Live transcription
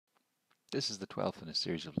This is the 12th in a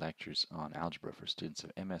series of lectures on algebra for students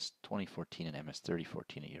of MS 2014 and MS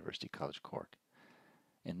 3014 at University College Cork.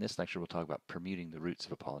 In this lecture, we'll talk about permuting the roots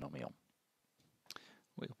of a polynomial.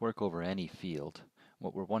 We work over any field.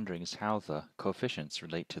 What we're wondering is how the coefficients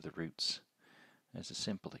relate to the roots. As a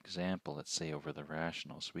simple example, let's say over the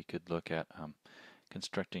rationals, we could look at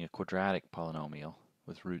constructing a quadratic polynomial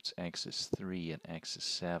with roots x is 3 and x is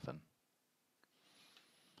 7.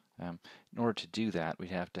 In order to do that,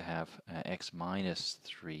 we'd have to have x minus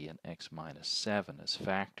 3 and x minus 7 as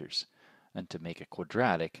factors. And to make a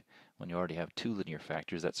quadratic, when you already have two linear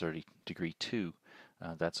factors, that's already degree 2,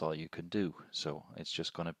 that's all you can do. So it's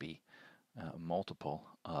just going to be a multiple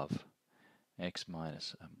of x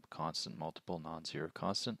minus constant multiple, non-zero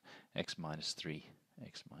constant, x minus 3,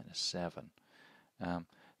 x minus 7.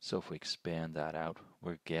 So if we expand that out,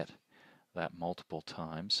 we get that multiple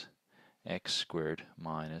times x squared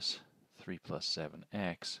minus 3 plus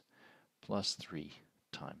 7x plus 3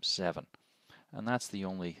 times 7. And that's the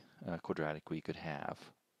only quadratic we could have.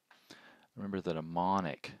 Remember that a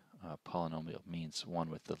monic polynomial means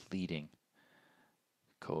one with the leading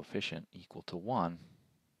coefficient equal to 1.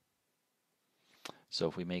 So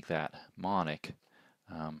if we make that monic,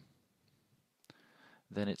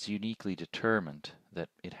 then it's uniquely determined that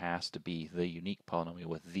it has to be the unique polynomial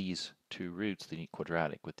with these two roots, the unique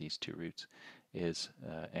quadratic with these two roots, is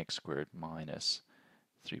x squared minus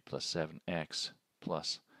 3 plus 7x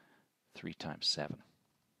plus 3 times 7.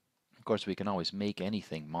 Of course, we can always make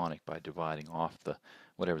anything monic by dividing off the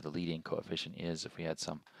whatever the leading coefficient is. If we had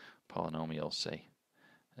some polynomial, say,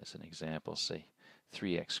 as an example, say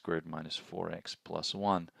 3x squared minus 4x plus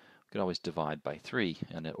 1, we could always divide by 3,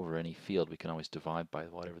 and over any field we can always divide by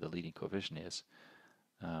whatever the leading coefficient is.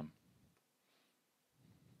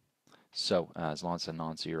 So as long as it's a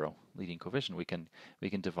non-zero leading coefficient, we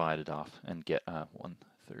can divide it off and get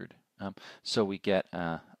 1/3. So we get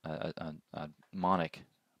a monic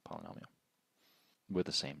polynomial with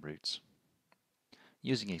the same roots.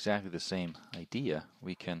 Using exactly the same idea,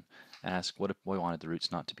 we can ask, what if we wanted the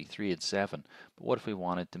roots not to be 3 and 7, but what if we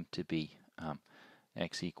wanted them to be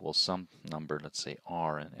x equals some number, let's say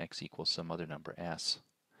r, and x equals some other number s?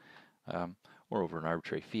 Or over an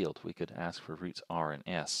arbitrary field, we could ask for roots r and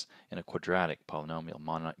s in a quadratic polynomial,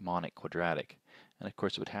 monic quadratic. And of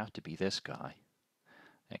course it would have to be this guy,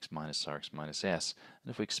 x minus r, x minus s. And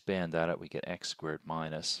if we expand that out, we get x squared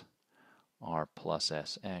minus r plus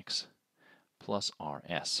sx plus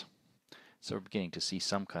rs. So we're beginning to see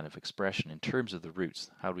some kind of expression in terms of the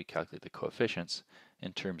roots. How do we calculate the coefficients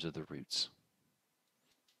in terms of the roots?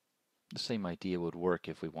 The same idea would work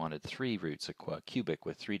if we wanted 3 roots, a cubic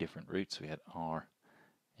with 3 different roots. We had r,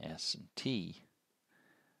 s, and t.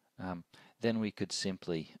 Then we could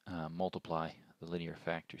simply multiply the linear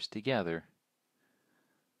factors together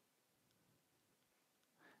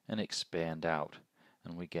and expand out.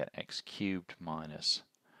 And we get x cubed minus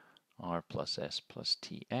r plus s plus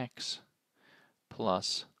tx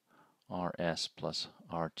plus rs plus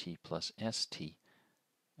rt plus st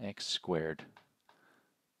x squared,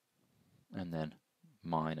 and then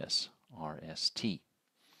minus rst.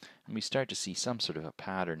 And we start to see some sort of a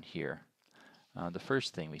pattern here. The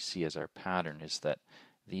first thing we see as our pattern is that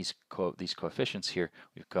these coefficients here,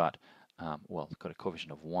 we've got, we've got a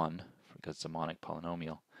coefficient of 1 because it's a monic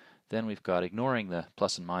polynomial. Then we've got, ignoring the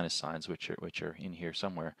plus and minus signs, which are in here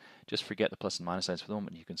somewhere, just forget the plus and minus signs for the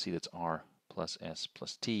moment. You can see that's r plus s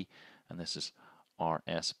plus t, and this is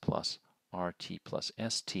rs plus rt plus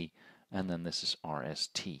st, and then this is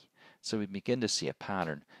rst. So we begin to see a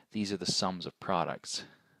pattern. These are the sums of products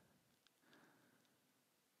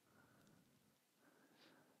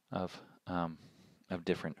of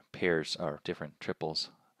different pairs or different triples,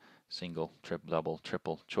 single, double,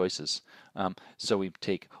 triple choices. So we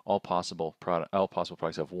take all possible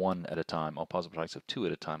products of 1 at a time, all possible products of 2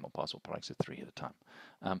 at a time, all possible products of 3 at a time.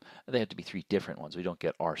 They have to be 3 different ones. We don't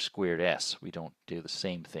get r squared s. We don't do the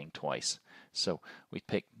same thing twice. So we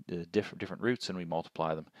pick the different roots and we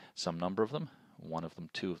multiply them, some number of them, 1 of them,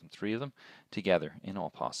 2 of them, 3 of them, together in all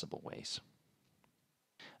possible ways.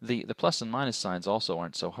 The plus and minus signs also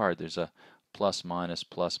aren't so hard. There's a plus, minus,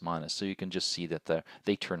 so you can just see that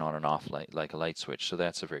they turn on and off like a light switch. So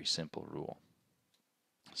that's a very simple rule.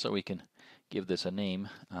 So we can give this a name.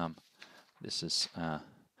 This is the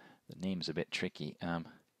name is a bit tricky.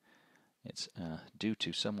 It's due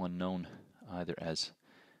to someone known either as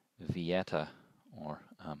Vieta or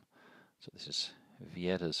so this is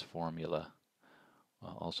Vieta's formula,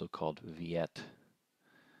 also called Viet.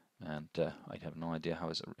 And I have no idea how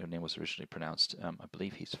his name was originally pronounced. I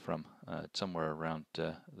believe he's from somewhere around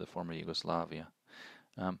the former Yugoslavia.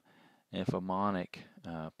 if a monic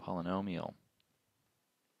polynomial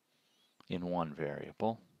in one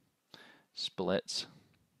variable splits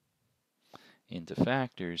into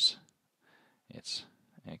factors, it's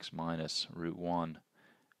x minus root 1,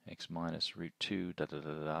 x minus root 2, dot, dot,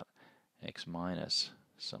 dot, dot, x minus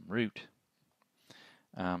some root,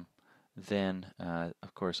 then,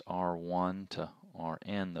 of course, r1 to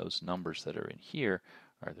rn, those numbers that are in here,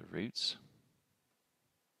 are the roots.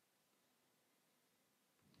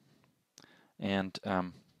 And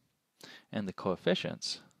the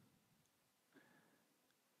coefficients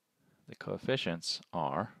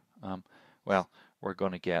are, well, we're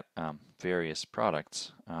going to get various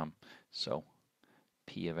products. So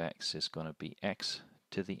p of x is going to be x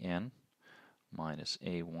to the n minus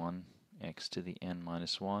a1 x to the n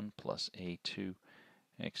minus 1 plus a2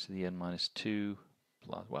 x to the n minus 2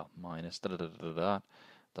 plus, well, minus da da da da da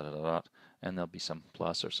da da da, and there'll be some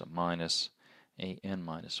plus or some minus a n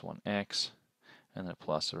minus 1x, and then a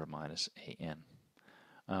plus or a minus a n.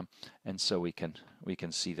 And so we can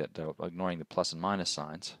see that, ignoring the plus and minus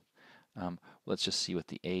signs, let's just see what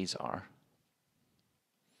the a's are,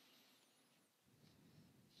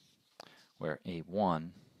 where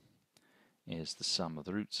a1 is the sum of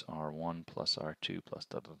the roots r1 plus r2 plus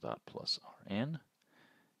dot dot dot plus rn.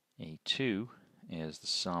 A2 is the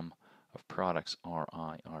sum of products ri,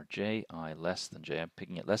 rj, I less than j. I'm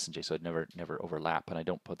picking it less than j, so it never overlap, and I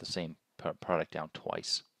don't put the same product down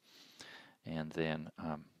twice. And then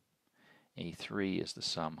A3 is the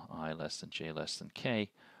sum I less than j less than k,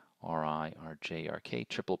 ri, rj, rk,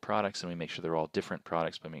 triple products, and we make sure they're all different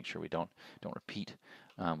products by making sure we don't repeat.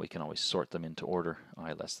 We can always sort them into order,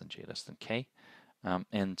 I less than j less than k,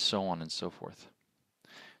 and so on and so forth.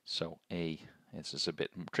 So this is a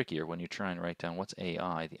bit trickier when you try and write down what's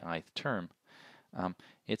ai, the ith term.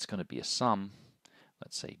 It's going to be a sum.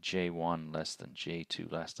 Let's say j1 less than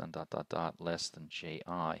j2 less than dot dot dot less than ji,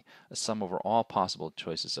 a sum over all possible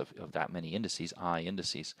choices of that many indices, I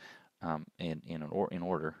indices, in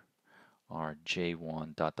order, are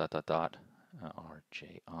j1 dot dot dot dot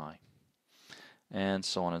rji, and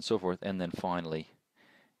so on and so forth. And then finally,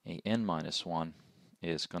 a n minus 1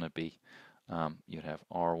 is going to be, you'd have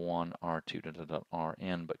r1, r2, dot, dot, dot,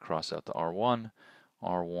 rn, but cross out the r1,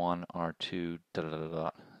 r2, dot, dot, dot,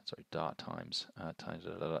 dot, sorry, dot times dot,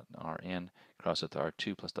 dot, dot, rn, cross out the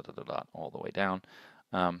r2 plus dot, dot, dot, dot, all the way down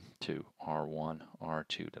to r1,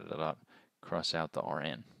 r2, dot, dot, dot, cross out the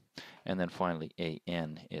rn. And then finally,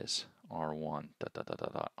 an is r1, dot, dot, dot,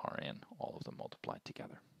 dot, dot, rn, all of them multiplied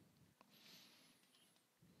together.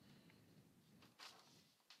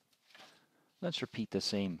 Let's repeat the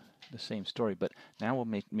same story, but now we'll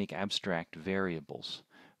make abstract variables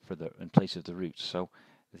for in place of the roots. So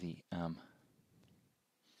the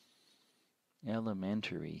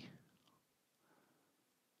elementary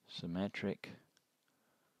symmetric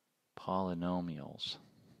polynomials.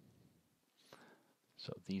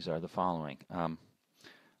 So these are the following.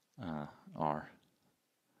 Are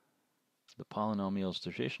the polynomials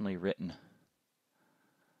traditionally written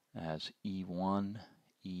as e1,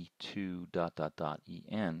 e2, dot, dot, dot,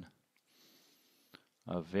 en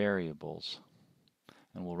of variables,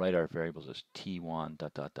 and we'll write our variables as t1,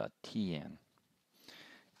 dot, dot, dot, tn,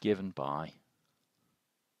 given by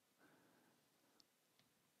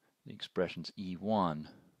the expressions e1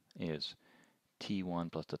 is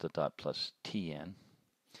t1 plus dot, dot, dot, plus tn,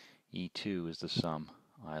 e2 is the sum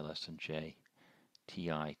I less than j, ti,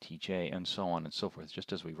 tj, and so on and so forth,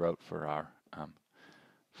 just as we wrote for our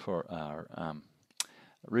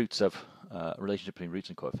roots of relationship between roots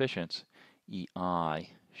and coefficients.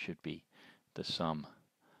 ei should be the sum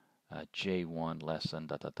j1 less than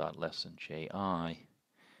dot dot dot less than ji,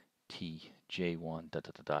 tj1 dot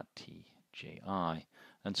dot dot tji,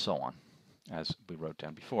 and so on, as we wrote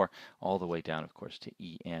down before, all the way down, of course, to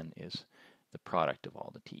en is the product of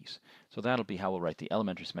all the t's. So that'll be how we'll write the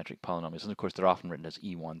elementary symmetric polynomials, and of course they're often written as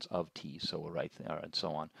e1s of t's, so we'll write and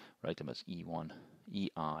so on, write them as ei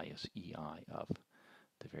is ei of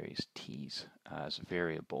the various t's as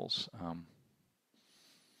variables.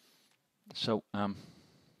 So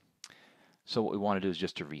what we want to do is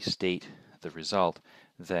just to restate the result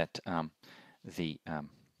that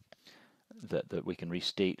that we can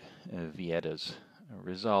restate Vietta's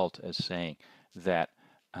result as saying that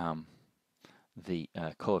the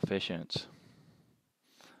coefficients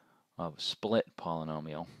of split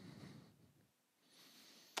polynomial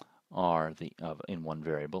are in one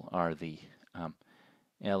variable are the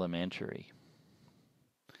elementary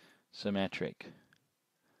symmetric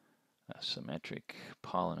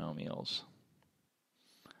polynomials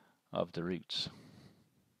of the roots.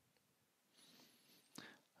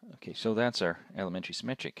 Okay, so that's our elementary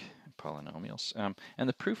symmetric polynomials. And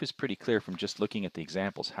the proof is pretty clear from just looking at the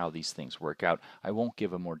examples how these things work out. I won't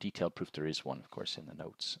give a more detailed proof. There is one, of course, in the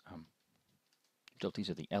notes. So these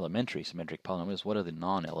are the elementary symmetric polynomials. What are the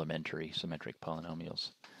non-elementary symmetric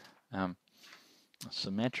polynomials? A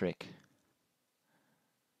symmetric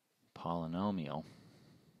polynomial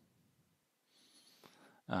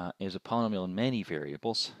is a polynomial in many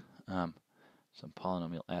variables. Some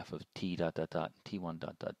polynomial f of t dot dot dot t1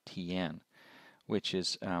 dot dot tn, which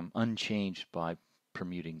is unchanged by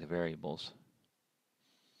permuting the variables.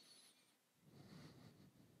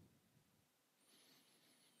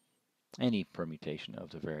 Any permutation of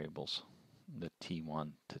the variables, the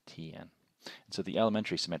t1 to tn. And so the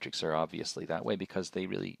elementary symmetrics are obviously that way because they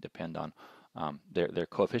really depend on their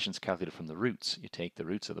coefficients calculated from the roots. You take the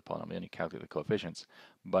roots of the polynomial and you calculate the coefficients.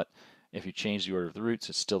 But if you change the order of the roots,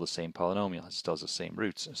 it's still the same polynomial. It still has the same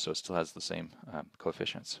roots, so it still has the same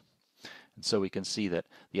coefficients. And so we can see that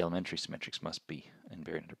the elementary symmetrics must be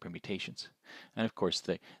invariant under permutations. And of course,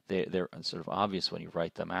 they're sort of obvious when you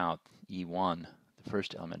write them out. E1, the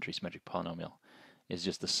first elementary symmetric polynomial, is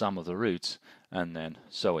just the sum of the roots, and then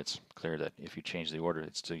so it's clear that if you change the order,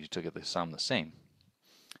 it's still, you still get the sum the same.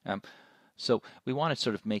 So we want to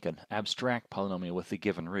sort of make an abstract polynomial with the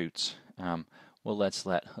given roots. Well, let's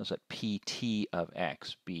let pt of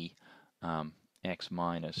x be x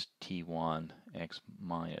minus t1, x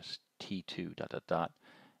minus t2 dot dot dot,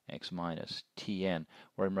 x minus tn,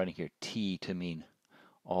 where I'm writing here t to mean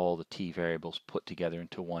all the t variables put together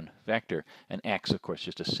into one vector, and x, of course,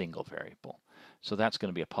 just a single variable. So that's going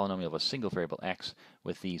to be a polynomial of a single variable x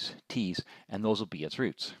with these t's, and those will be its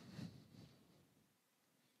roots.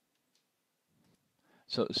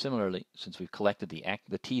 So similarly, since we've collected the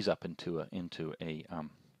t's up into a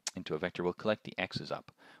vector, we'll collect the x's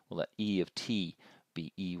up. We'll let e of t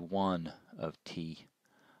be e1 of t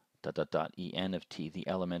dot dot dot en of t, the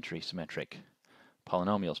elementary symmetric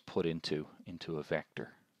polynomials put into a vector.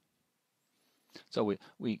 So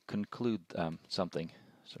we conclude something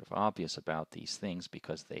sort of obvious about these things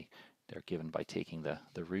because they're given by taking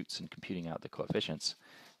the roots and computing out the coefficients.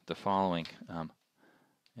 The following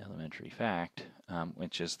elementary fact,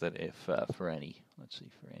 which is that if for any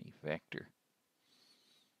vector,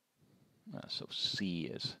 so C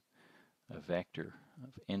is a vector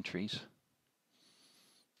of entries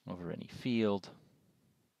over any field,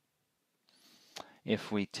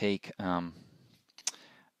 if we take the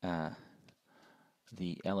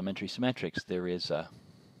elementary symmetrics, there is a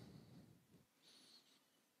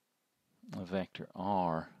vector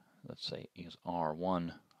R, let's say is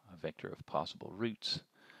R1, a vector of possible roots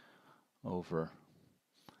over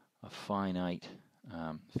a finite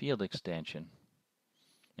field extension,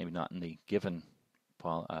 maybe not in the given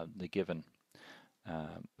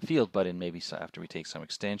field, but in maybe after we take some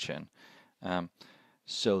extension,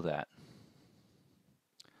 so that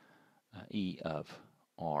E of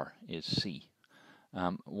R is C.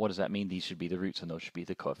 What does that mean? These should be the roots and those should be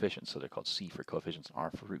the coefficients, so they're called C for coefficients and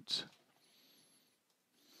R for roots.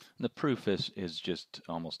 And the proof is just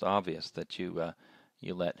almost obvious that you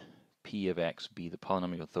let p of x be the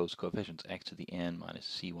polynomial with those coefficients, x to the n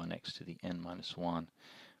minus c1x to the n minus 1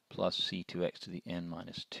 plus c2x to the n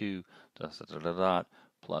minus 2 dot, dot, dot, dot, dot,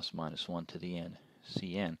 plus minus 1 to the n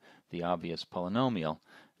cn, the obvious polynomial.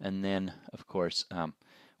 And then, of course,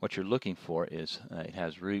 what you're looking for is it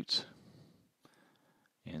has roots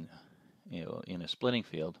in a splitting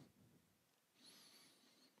field.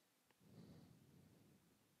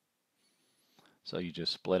 So you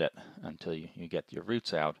just split it until you get your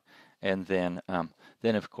roots out, and then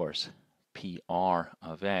of course PR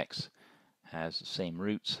of x has the same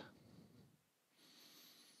roots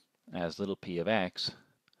as little p of x,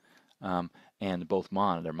 and both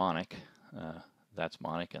they're monic. That's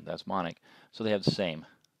monic and that's monic, so they have the same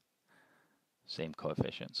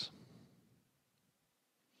coefficients,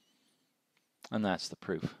 and that's the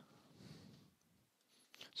proof.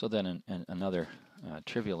 So then another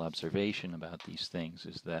trivial observation about these things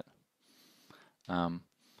is that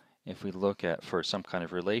if we look at for some kind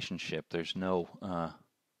of relationship, there's no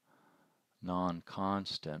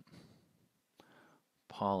non-constant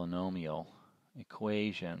polynomial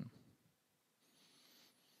equation,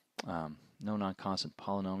 no non-constant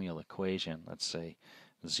polynomial equation, let's say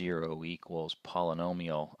 0 equals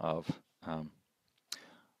polynomial of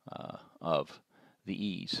the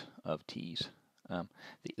e's of t's.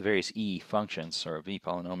 The various e functions or v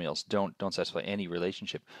polynomials don't specify any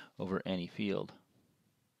relationship over any field.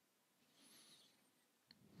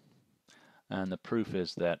 And the proof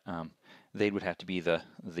is that they would have to be the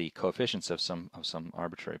coefficients of some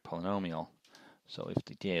arbitrary polynomial. So if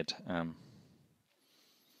they did,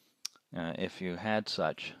 if you had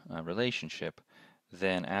such a relationship,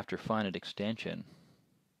 then after finite extension,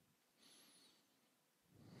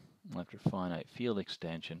 after finite field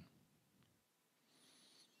extension,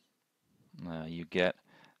 you get,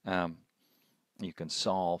 you can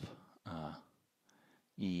solve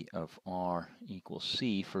E of R equals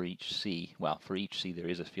C for each C. Well, for each C there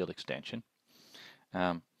is a field extension.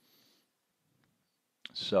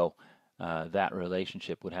 So that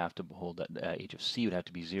relationship would have to hold that h of C would have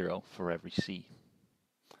to be 0 for every C,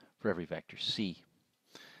 for every vector C.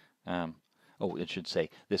 Oh, it should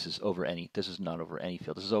say this is over any. This is not over any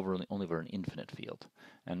field. This is over only over an infinite field.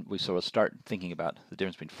 And we sort of start thinking about the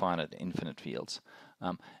difference between finite and infinite fields.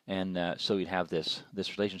 So we'd have this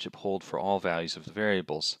relationship hold for all values of the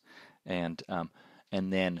variables, and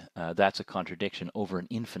then that's a contradiction over an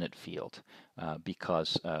infinite field,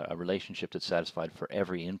 because a relationship that's satisfied for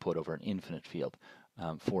every input over an infinite field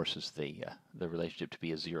forces the relationship to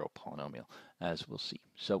be a zero polynomial, as we'll see.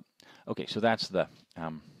 So, okay, so that's the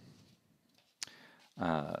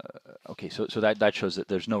okay, so that shows that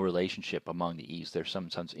there's no relationship among the e's. They're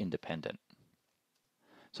sometimes independent.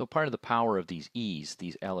 So part of the power of these e's,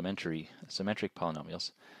 these elementary symmetric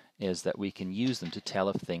polynomials, is that we can use them to tell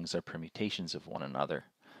if things are permutations of one another.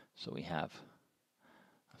 So we have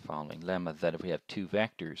the following lemma that if we have two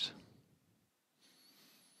vectors,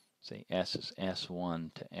 say s is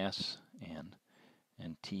s1 to sn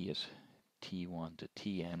and t is t1 to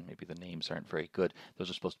tn, maybe the names aren't very good. Those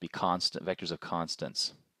are supposed to be constant vectors of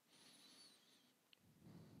constants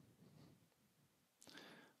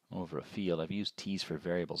over a field. I've used t's for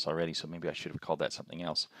variables already, so maybe I should have called that something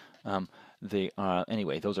else. They are,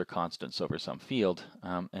 anyway, those are constants over some field,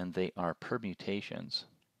 and they are permutations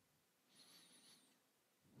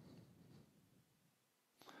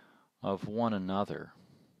of one another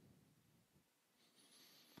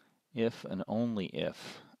if and only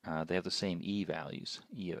if they have the same e values.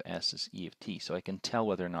 E of s is e of t, so I can tell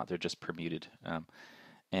whether or not they're just permuted.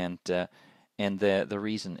 And the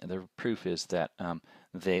reason, the proof is that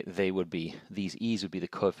they would be, these e's would be the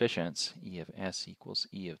coefficients. E of s equals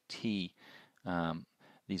e of t.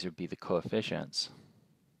 These would be the coefficients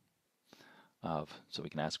of, so we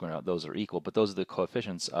can ask whether or not those are equal, but those are the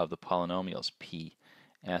coefficients of the polynomials p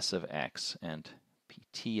s of x and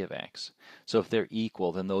pt of x. So if they're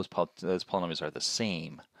equal, then those polynomials are the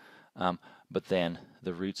same, but then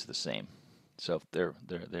the roots are the same. So if they're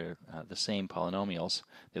the same polynomials,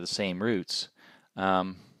 they're the same roots.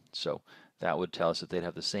 So that would tell us that they'd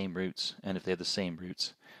have the same roots, and if they have the same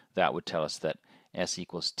roots, that would tell us that s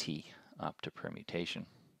equals t up to permutation.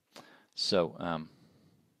 So up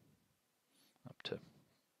to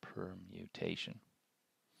permutation.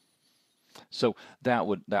 So that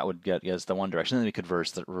would get us the one direction. Then we could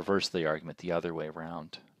reverse the argument the other way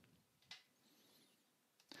around.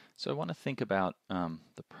 So I want to think about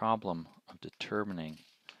the problem of determining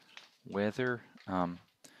whether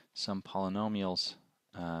some polynomials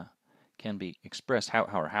can be expressed,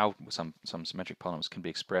 how some symmetric polynomials can be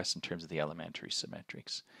expressed in terms of the elementary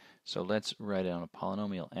symmetrics. So let's write down a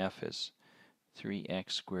polynomial f is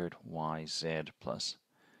 3x squared yz plus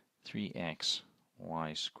 3x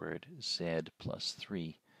y squared z plus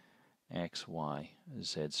 3 xy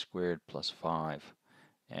z squared plus 5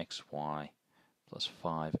 xy plus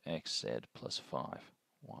 5xz plus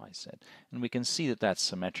 5yz. And we can see that that's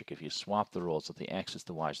symmetric. If you swap the roles of the x's,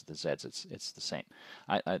 the y's, the z's, it's the same.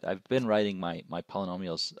 I've been writing my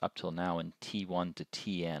polynomials up till now in t1 to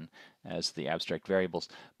tn as the abstract variables,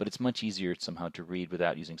 but it's much easier somehow to read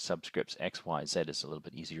without using subscripts. X, Y, Z is a little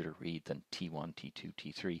bit easier to read than T1, T2,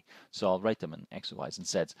 T3. So I'll write them in X, Y's, and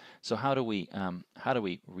Z's. So how do we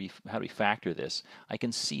factor this? I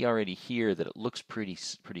can see already here that it looks pretty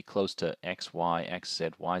close to X, Y, X,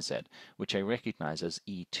 Z, Y, Z, which I recognize as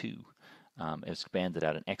E2. Expanded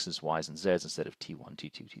out in X's, Y's, and Z's instead of T1,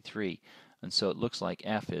 T2, T3. And so it looks like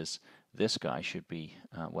F is, this guy should be,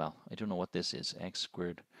 well, I don't know what this is, x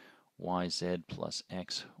squared yz plus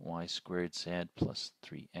x y squared z plus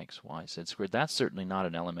 3xy z squared. That's certainly not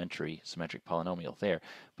an elementary symmetric polynomial there,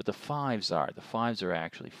 but the 5's are. The 5's are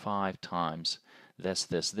actually 5 times this.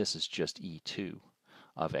 This is just E2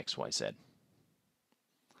 of xyz.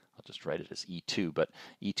 I'll just write it as E2, but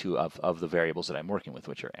E2 of the variables that I'm working with,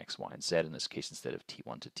 which are x, y, and z in this case instead of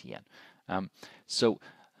T1 to Tn. So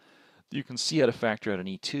you can see how to factor out an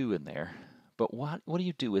E2 in there, but what do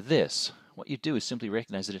you do with this? What you do is simply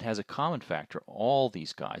recognize that it has a common factor. All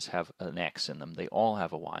these guys have an x in them. They all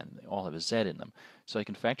have a y and they all have a z in them. So I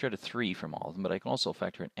can factor out a 3 from all of them, but I can also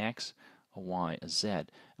factor an x, a y, a z.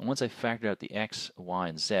 And once I factor out the x, y,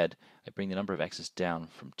 and z, I bring the number of x's down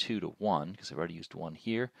from 2 to 1, because I've already used 1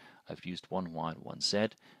 here. I've used 1 y and 1 z,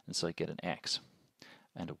 and so I get an x,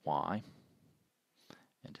 and a y,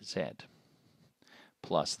 and a z.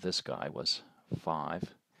 Plus this guy was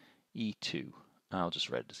 5 e2. I'll just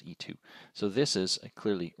write it as e2. So this is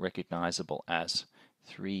clearly recognizable as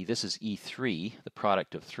 3. This is e3, the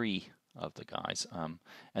product of 3 of the guys.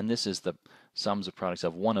 And this is the sums of products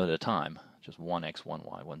of one at a time, just 1x,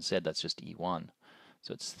 1y, 1z. That's just e1.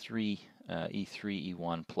 So it's 3 e3,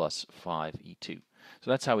 e1 plus 5 e2.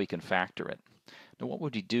 So that's how we can factor it. Now what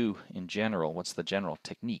would we do in general? What's the general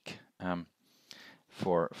technique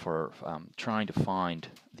for trying to find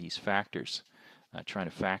these factors? Trying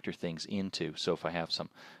to factor things into. So if I have some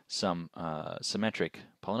symmetric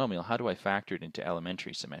polynomial, how do I factor it into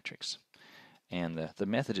elementary symmetrics? And the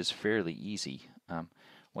method is fairly easy.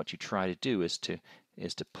 What you try to do is to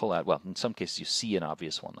pull out, well, in some cases you see an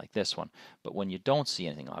obvious one like this one, but when you don't see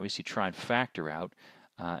anything obvious, you try and factor out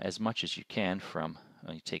as much as you can from,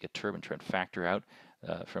 you take a term and try and factor out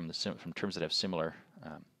from terms that have similar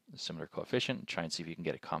coefficient, and try and see if you can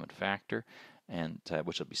get a common factor, and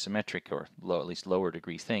which will be symmetric or at least lower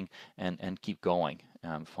degree thing, and keep going,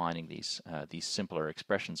 finding these simpler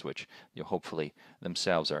expressions which hopefully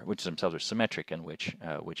themselves are symmetric, and which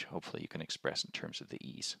hopefully you can express in terms of the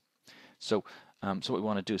e's. So so what we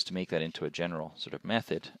want to do is to make that into a general sort of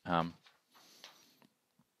method.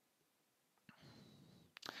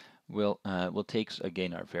 We'll take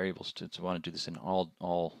again our variables. So we want to do this in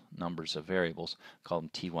all numbers of variables. Call them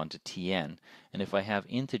t1 to tn. And if I have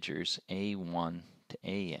integers a1 to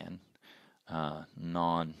an,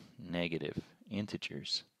 non-negative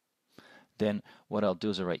integers, then what I'll do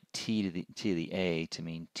is I'll write t to the a to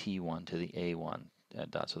mean t1 to the a1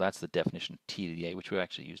 dot. So that's the definition of t to the a, which we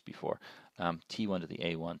actually used before. T1 to the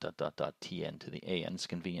a1 dot dot dot tn to the an. It's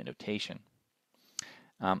convenient notation.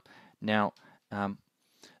 Now.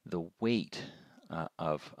 The weight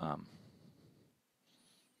of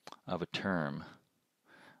a term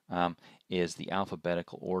is the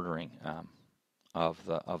alphabetical ordering of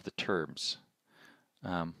the terms.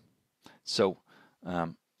 In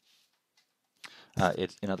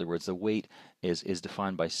other words, the weight is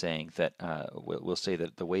defined by saying that we'll say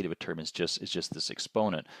that the weight of a term is just this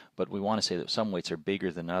exponent, but we want to say that some weights are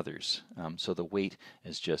bigger than others. So the weight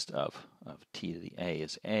is just of t to the a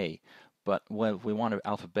is a. But when we want to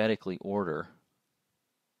alphabetically order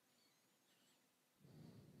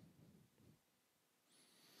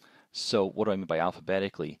so what do I mean by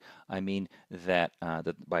alphabetically? I mean that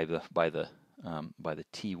by the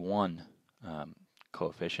t1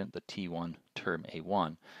 coefficient, the t1 term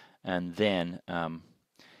a1, and then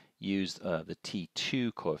use the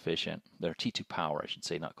t2 coefficient, or t2 power, I should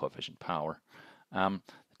say, not coefficient, power,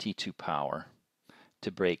 t2 power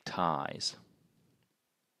to break ties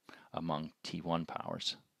among t1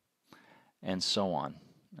 powers, and so on.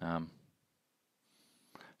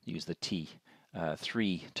 Use the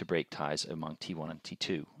t3 to break ties among t1 and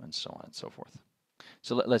t2, and so on and so forth.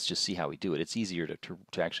 So let's just see how we do it. It's easier to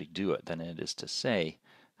actually do it than it is to say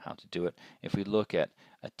how to do it. If we look at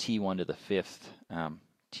a t1 to the 5th,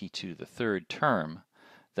 t2 to the 3rd term,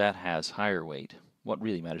 that has higher weight. What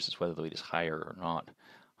really matters is whether the weight is higher or not.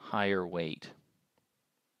 Higher weight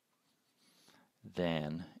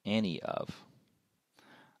than any of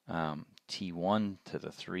t1 to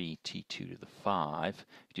the 3, t2 to the 5.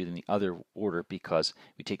 We do it in the other order because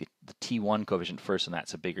we take the t1 coefficient first, and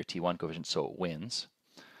that's a bigger t1 coefficient, so it wins.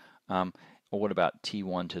 Or what about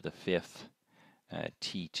t1 to the 5th,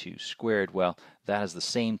 t2 squared? Well, that has the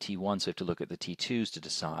same t1, so we have to look at the t2s to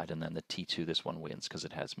decide, and then the t2, this one wins because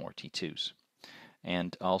it has more t2s.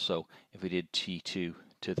 And also, if we did t2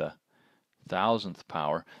 to the 1000th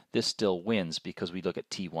power, this still wins because we look at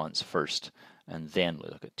t1s first and then we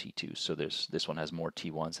look at t2s. So this one has more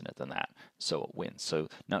t1s in it than that, so it wins. So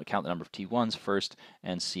now count the number of t1s first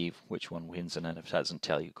and see which one wins, and then if it doesn't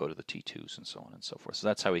tell you, go to the t2s and so on and so forth. So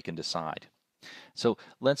that's how we can decide. So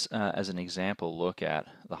let's, as an example, look at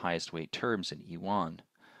the highest weight terms in E1.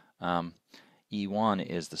 E1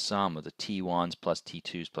 is the sum of the t1s plus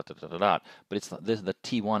t2s plus but it's the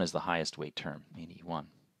t1 is the highest weight term in E1.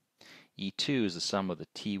 E2 is the sum of the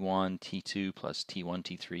t1, t2 plus t1,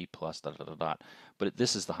 t3 plus but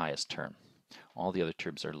this is the highest term. All the other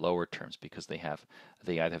terms are lower terms because they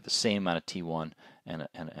either have the same amount of t1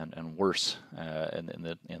 and worse in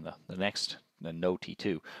the next, no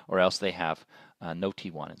t2, or else they have no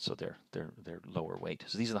t1, and so they're lower weight.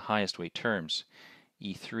 So these are the highest weight terms.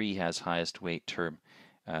 E3 has highest weight term,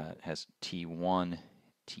 has t1,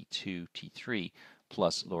 t2, t3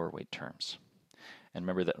 plus lower weight terms. And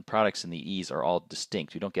remember that products in the e's are all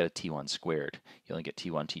distinct. You don't get a t1 squared. You only get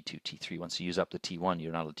t1, t2, t3. Once you use up the t1,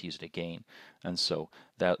 you're not able to use it again. And so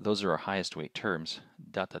those are our highest weight terms,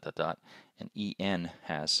 dot, dot, dot, dot. And en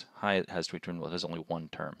has highest weight term. Well, it has only one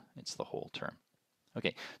term. It's the whole term.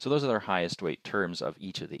 Okay, so those are our highest weight terms of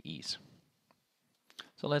each of the e's.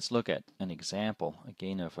 So let's look at an example,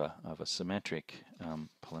 again, of a symmetric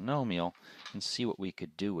polynomial and see what we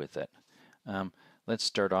could do with it. Let's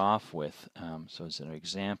start off with, so as an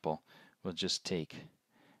example, we'll just take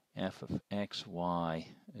f of x, y,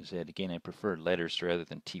 z. Again, I prefer letters rather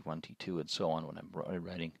than t1, t2, and so on when I'm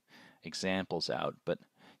writing examples out, but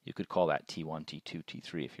you could call that t1, t2,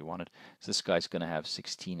 t3 if you wanted. So this guy's going to have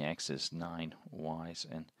 16 x's, 9 y's,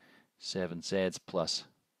 and 7 z's plus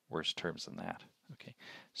worse terms than that. Okay,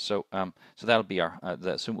 so so that'll be our.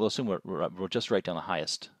 We'll assume we'll just write down the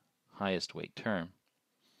highest weight term,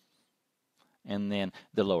 and then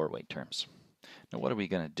the lower weight terms. Now, what are we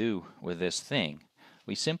going to do with this thing?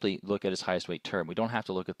 We simply look at its highest weight term. We don't have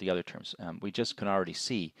to look at the other terms. We just can already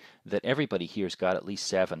see that everybody here's got at least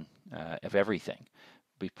 7 of everything.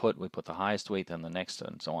 We put the highest weight, then the next,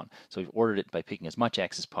 and so on. So we've ordered it by picking as much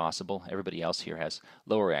x as possible. Everybody else here has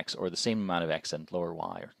lower x or the same amount of x and lower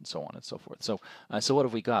y, and so on and so forth. So so what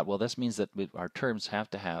have we got? Well, this means that our terms have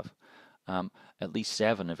to have at least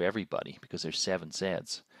 7 of everybody because there's 7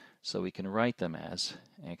 z's. So we can write them as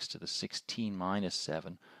x to the 16 minus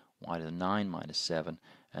 7, y to the 9 minus 7,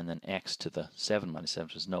 and then x to the 7 minus 7,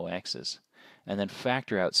 which is no x's. And then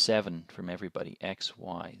factor out 7 from everybody, x,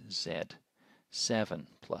 y, z. 7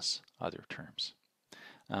 plus other terms.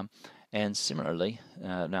 And similarly,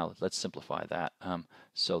 now let's simplify that.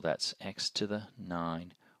 So that's x to the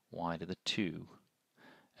 9, y to the 2,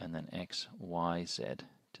 and then x, y, z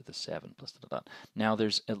to the 7 plus the dot. Now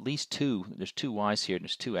there's at least 2, there's 2 y's here, and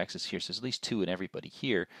there's 2 x's here, so there's at least 2 in everybody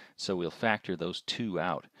here, so we'll factor those 2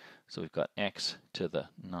 out. So we've got x to the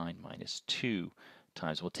 9 minus 2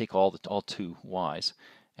 times, we'll take all 2 y's,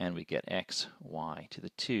 and we get x, y to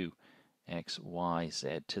the 2, x, y,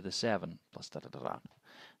 z to the 7 plus da da da da.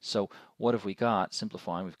 So what have we got?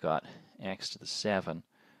 Simplifying, we've got x to the 7,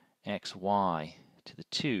 x, y to the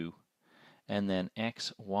 2, and then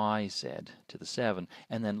x, y, z to the 7,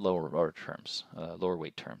 and then lower terms, lower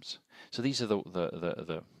weight terms. So these are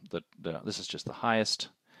this is just the highest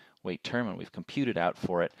weight term, and we've computed out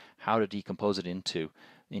for it how to decompose it into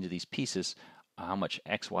these pieces, how much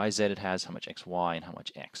x, y, z it has, how much x, y, and how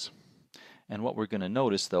much x. And what we're going to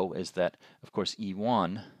notice, though, is that, of course,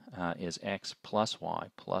 E1 is x plus y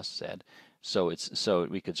plus z. So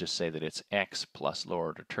we could just say that it's x plus lower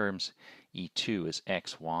order terms. E2 is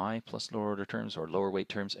x, y plus lower order terms or lower weight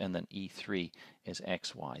terms, and then E3 is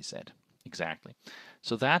x, y, z. Exactly.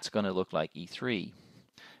 So that's going to look like E3.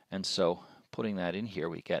 And so putting that in here,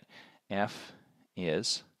 we get f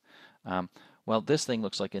is, well, this thing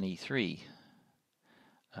looks like an E3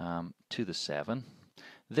 to the 7.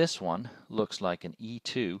 This one looks like an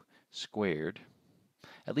E2 squared,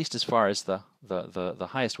 at least as far as the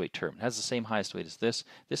highest weight term. It has the same highest weight as this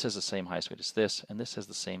has the same highest weight as this, and this has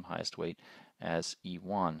the same highest weight as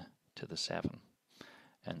E1 to the 7,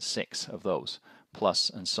 and 6 of those, plus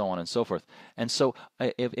and so on and so forth. And so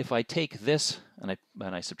if I take this and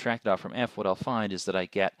I subtract it off from f, what I'll find is that I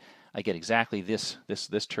get exactly this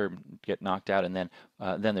term get knocked out, and then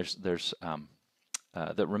there's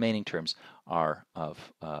the remaining terms are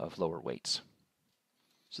of lower weights.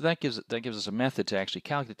 So that gives us a method to actually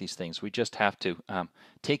calculate these things. We just have to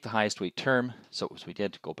take the highest weight term. So as we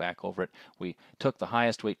did, go back over it, we took the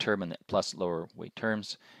highest weight term and plus lower weight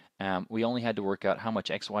terms. We only had to work out how much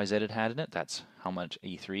x, y, z it had in it. That's how much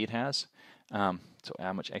E3 it has. So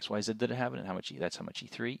how much x, y, z did it have in it? That's how much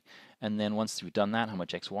E3. And then once we've done that, how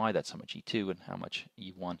much x, y? That's how much E2, and how much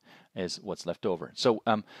E1 is what's left over. So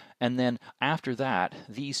and then after that,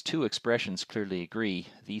 these two expressions clearly agree.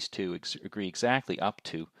 These two agree exactly up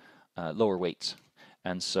to lower weights.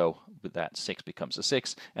 And so that 6 becomes a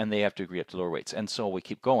 6, and they have to agree up to lower weights. And so we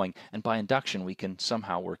keep going, and by induction, we can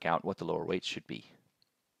somehow work out what the lower weights should be.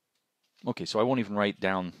 Okay, so I won't even write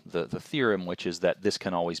down the theorem, which is that this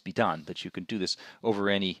can always be done, that you can do this over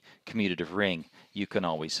any commutative ring. You can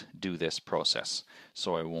always do this process.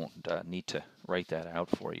 So I won't need to write that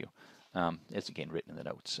out for you. It's again written in the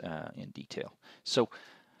notes in detail. So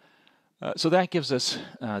that gives us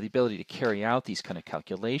the ability to carry out these kind of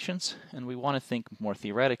calculations, and we want to think more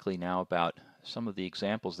theoretically now about some of the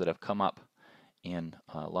examples that have come up in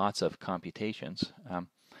lots of computations.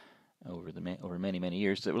 Over many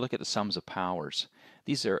years, that we look at the sums of powers.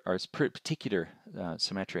 These are particular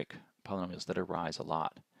symmetric polynomials that arise a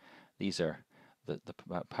lot. These are the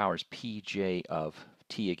powers pj of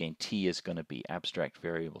t, again, t is going to be abstract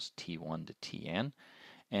variables t1 to tn.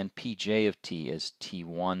 And pj of t is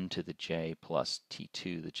t1 to the j plus t2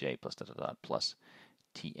 to the j plus plus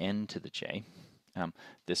tn to the j.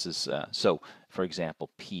 This is, so for example,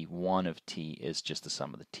 p1 of t is just the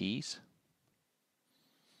sum of the t's.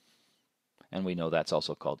 And we know that's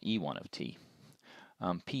also called e1 of t.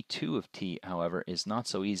 P2 of t, however, is not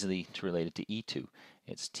so easily related to E2.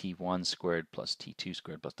 It's T1 squared plus T2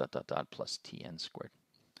 squared plus plus Tn squared,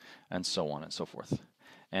 and so on and so forth.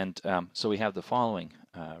 And so we have the following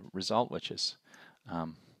result, which is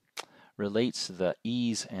relates the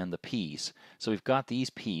e's and the p's. So we've got these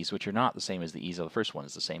p's, which are not the same as the e's of the first one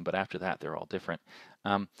is the same, but after that they're all different.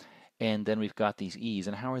 And then we've got these e's,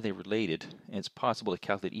 and how are they related? And it's possible to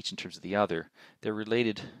calculate each in terms of the other. They're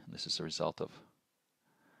related, this is a result of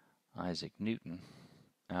Isaac Newton,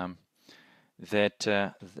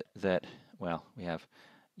 well, we have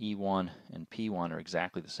E1 and P1 are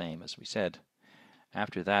exactly the same as we said.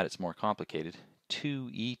 After that, it's more complicated.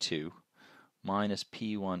 2E2 minus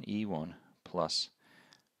P1E1 plus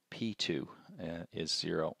P2 is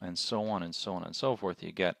 0, and so on and so on and so forth.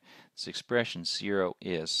 You get this expression 0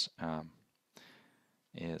 is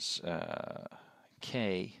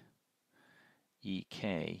K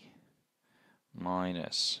EK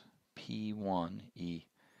minus P1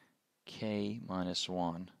 EK minus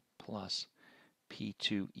 1 plus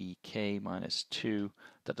P2 EK minus 2,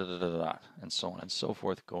 and so on and so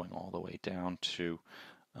forth, going all the way down to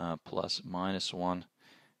plus minus 1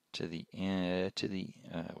 to the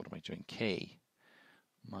what am I doing? K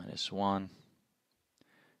minus 1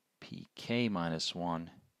 PK minus 1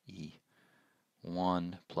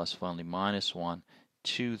 E1 plus finally minus 1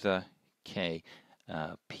 to the K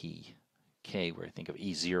P K, where I think of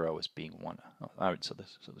E0 as being 1. Oh, all right, so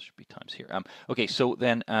this should be times here. Okay, so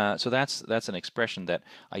then so that's an expression that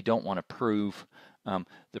I don't want to prove.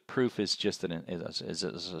 The proof is just that it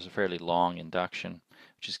is a fairly long induction,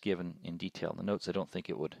 which is given in detail in the notes. I don't think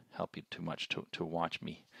it would help you too much to watch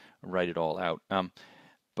me write it all out.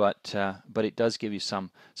 But it does give you some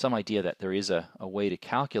idea that there is a way to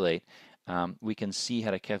calculate. We can see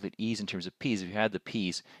how to calculate e's in terms of p's. If you had the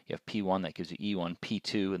p's, you have p1, that gives you e1,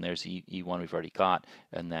 p2, and there's e1 we've already got,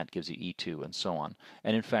 and that gives you e2, and so on.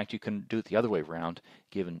 And in fact, you can do it the other way around.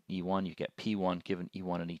 Given e1, you get p1. Given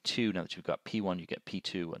e1 and e2, now that you've got p1, you get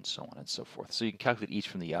p2, and so on and so forth. So you can calculate each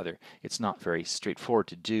from the other. It's not very straightforward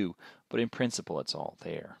to do, but in principle, it's all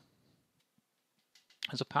there.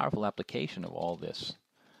 There's a powerful application of all this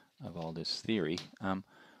theory.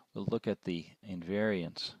 We'll look at the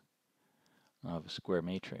invariance of a square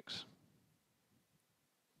matrix.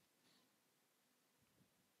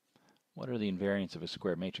 What are the invariants of a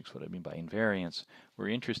square matrix? What I mean by invariance, we're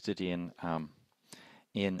interested in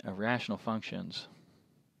irrational functions.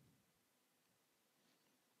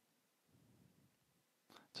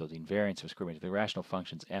 So the invariance of a square matrix, the irrational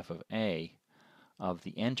functions f of a of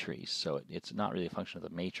the entries. So it's not really a function of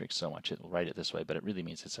the matrix so much. It'll write it this way, but it really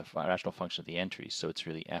means it's a rational function of the entries. So it's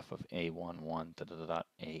really f of a11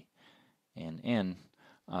 a and n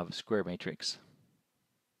of a square matrix.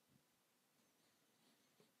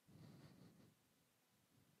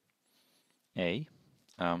 A,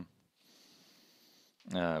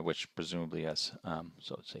 which presumably has,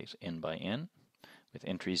 so it says n by n, with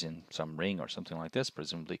entries in some ring or something like this,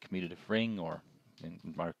 presumably commutative ring, or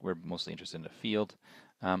we're mostly interested in the field,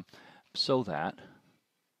 so that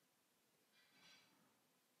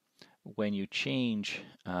when you change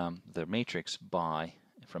the matrix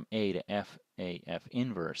from A to F, A, F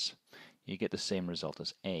inverse, you get the same result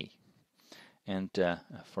as A. And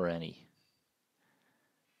for any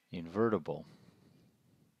invertible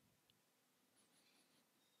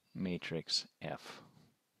matrix F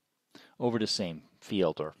over the same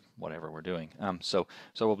field or whatever we're doing. So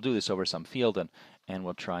we'll do this over some field, and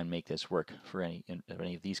we'll try and make this work for any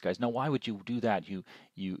of these guys. Now, why would you do that? You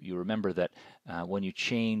remember that when you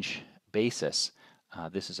change basis,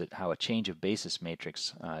 this is how a change of basis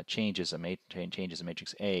matrix changes a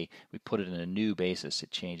matrix A. We put it in a new basis,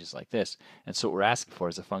 it changes like this. And so what we're asking for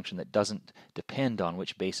is a function that doesn't depend on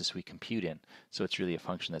which basis we compute in. So it's really a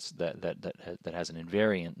function that has an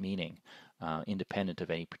invariant meaning, independent of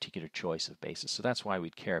any particular choice of basis. So that's why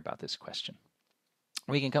we'd care about this question.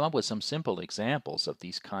 We can come up with some simple examples of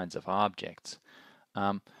these kinds of objects.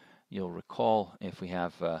 You'll recall if we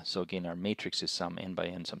have, so again, our matrix is some n by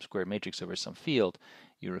n, some square matrix over some field.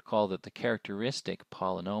 You recall that the characteristic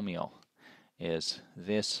polynomial is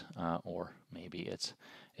this, or maybe it's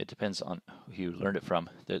It depends on who you learned it from.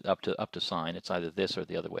 Up to sine, it's either this or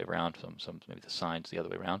the other way around. Some maybe the sine's the other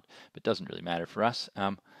way around, but it doesn't really matter for us.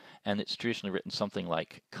 And it's traditionally written something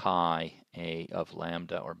like chi a of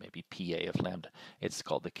lambda, or maybe pa of lambda. It's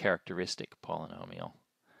called the characteristic polynomial.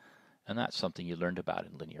 And that's something you learned about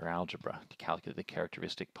in linear algebra, to calculate the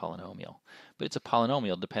characteristic polynomial. But it's a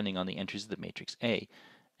polynomial depending on the entries of the matrix A.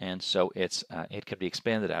 And so it can be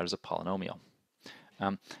expanded out as a polynomial.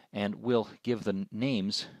 And we'll give the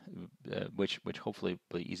names, which hopefully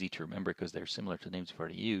will be easy to remember because they're similar to the names we've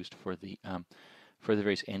already used for the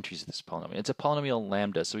various entries of this polynomial. It's a polynomial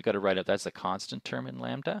lambda, so we've got to write out that's the constant term in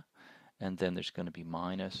lambda, and then there's going to be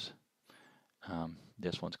minus.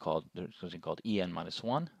 There's something called en minus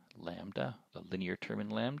 1 lambda, the linear term in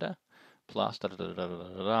lambda, plus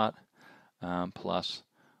plus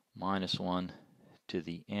minus 1 to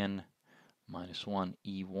the n minus 1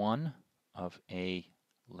 e1 of a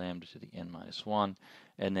lambda to the n minus 1,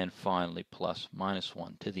 and then finally plus minus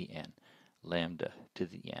 1 to the n lambda to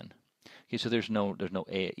the n. Okay, so there's no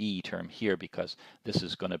e term here because this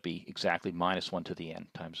is going to be exactly minus 1 to the n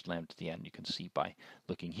times lambda to the n. You can see by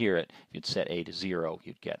looking here at, if you'd set a to 0,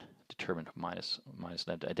 you'd get determined minus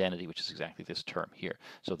lambda identity, which is exactly this term here.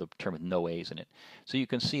 So the term with no a's in it. So you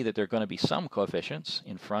can see that there are going to be some coefficients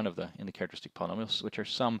in front of in the characteristic polynomials, which are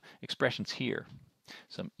some expressions here,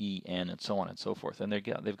 some e, n, and so on and so forth. And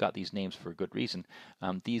they've got these names for a good reason.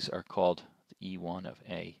 These are called the e1 of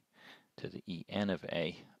a to the en of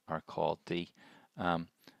a are called the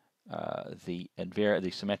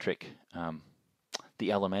symmetric,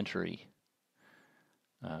 the elementary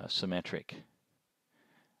symmetric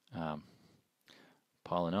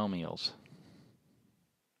polynomials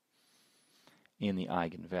in the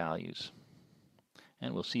eigenvalues.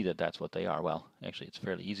 And we'll see that that's what they are. Well, actually, it's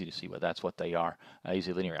fairly easy to see that's what they are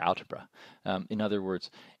using linear algebra. In other words,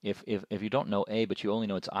 if you don't know A, but you only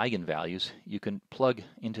know its eigenvalues, you can plug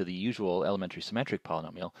into the usual elementary symmetric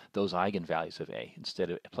polynomial those eigenvalues of A. Instead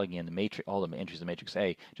of plugging in the matrix, all the entries of the matrix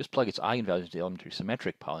A, just plug its eigenvalues into the elementary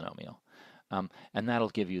symmetric polynomial. And that'll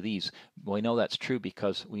give you these. We know that's true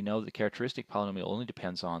because we know the characteristic polynomial only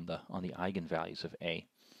depends on the eigenvalues of A.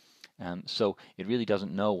 So it really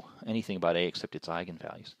doesn't know anything about A except its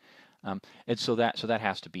eigenvalues. And so that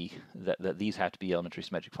has to be that these have to be elementary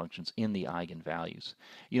symmetric functions in the eigenvalues.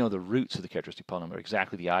 You know, the roots of the characteristic polynomial are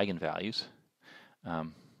exactly the eigenvalues.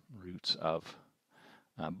 Roots of,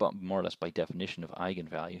 but more or less by definition of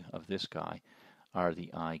eigenvalue of this guy, are the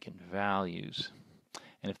eigenvalues.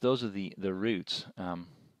 And if those are the roots of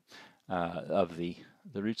the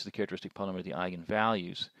roots of the characteristic polynomial are the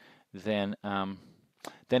eigenvalues, then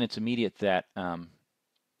it's immediate that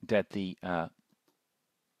the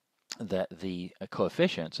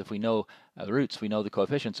coefficients, if we know the roots, we know the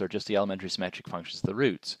coefficients are just the elementary symmetric functions of the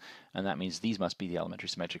roots, and that means these must be the elementary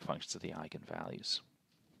symmetric functions of the eigenvalues.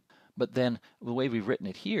 But then the way we've written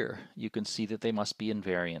it here, you can see that they must be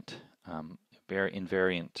invariant,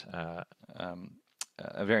 variants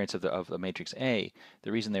of the matrix A.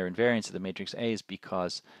 The reason they're invariants of the matrix A is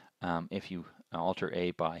because if you alter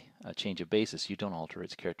A by a change of basis, you don't alter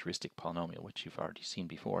its characteristic polynomial, which you've already seen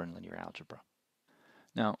before in linear algebra.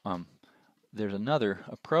 Now, there's another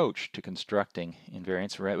approach to constructing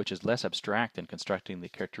invariants, which is less abstract than constructing the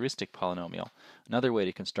characteristic polynomial. Another way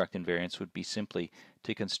to construct invariants would be simply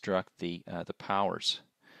to construct the powers.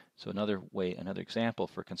 So another example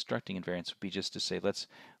for constructing invariants would be just to say let's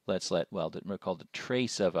let we're called the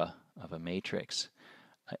trace of a matrix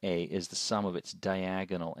A is the sum of its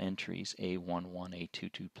diagonal entries A11,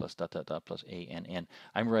 A22 plus dot dot dot plus ANN.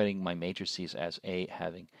 I'm writing my matrices as A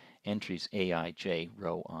having entries Aij,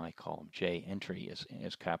 row I, column J. Entry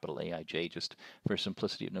is capital Aij, just for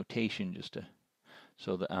simplicity of notation.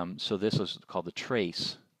 So this is called the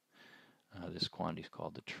trace. This quantity is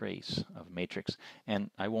called the trace of a matrix, and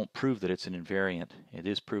I won't prove that it's an invariant. It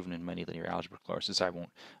is proven in many linear algebra courses. I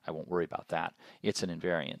won't worry about that. It's an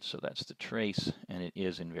invariant, so that's the trace, and it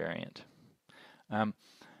is invariant. That's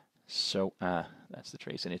the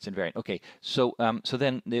trace, and it's invariant. Okay, so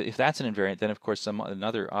then if that's an invariant, then of course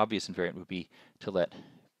another obvious invariant would be to let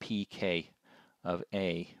pk of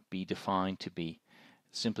A be defined to be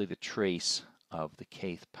simply the trace of the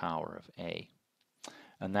kth power of A.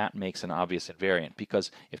 And that makes an obvious invariant,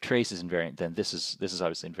 because if trace is invariant, then this is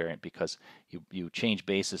obviously invariant, because you change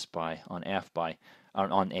basis on A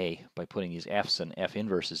by putting these f's and f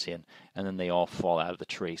inverses in, and then they all fall out of the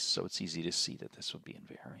trace. So it's easy to see that this would be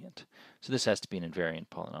invariant. So this has to be an invariant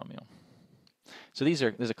polynomial. So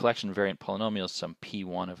there's a collection of invariant polynomials, some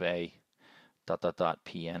p1 of A dot dot dot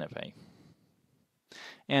pn of A.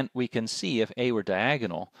 And we can see if A were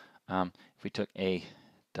diagonal, if we took A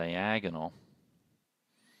diagonal,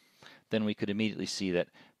 then we could immediately see that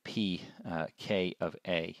p k of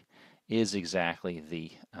a is exactly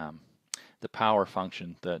the power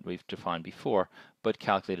function that we've defined before, but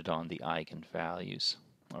calculated on the eigenvalues,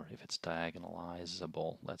 or if it's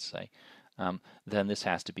diagonalizable, let's say, then this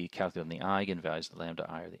has to be calculated on the eigenvalues, the lambda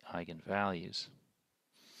I or the eigenvalues.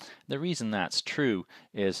 The reason that's true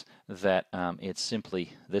is that it's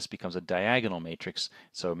simply, this becomes a diagonal matrix.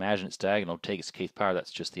 So imagine it's diagonal, take its kth power, that's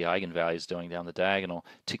just the eigenvalues going down the diagonal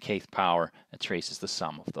to kth power, it traces the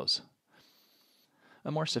sum of those. A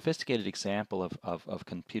more sophisticated example of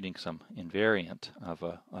computing some invariant of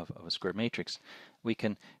a squared matrix, we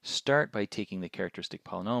can start by taking the characteristic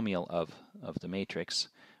polynomial of the matrix,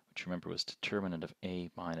 which remember was determinant of A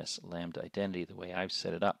minus lambda identity. The way I've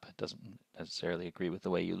set it up, it doesn't necessarily agree with the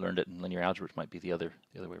way you learned it in linear algebra, which might be the other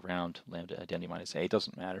way around, lambda identity minus A. It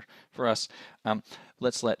doesn't matter for us.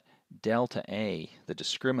 Let's let delta A, the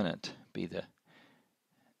discriminant, be the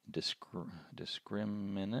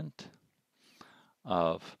discriminant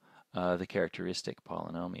of the characteristic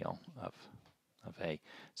polynomial of A.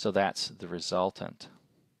 So that's the resultant.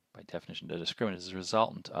 By definition, the discriminant is the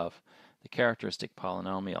resultant of the characteristic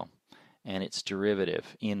polynomial and its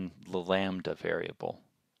derivative in the lambda variable.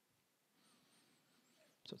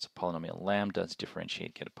 So it's a polynomial lambda, it's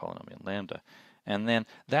differentiate, get a polynomial lambda. And then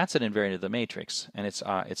that's an invariant of the matrix, and it's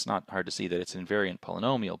not hard to see that it's an invariant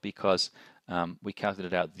polynomial because we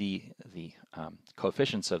calculated out the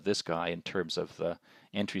coefficients of this guy in terms of the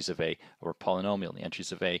entries of A, or polynomial in the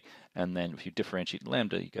entries of A, and then if you differentiate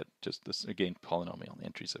lambda, you get just this, again, polynomial in the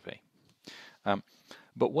entries of A.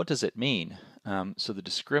 But what does it mean? So the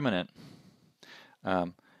discriminant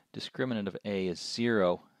of A is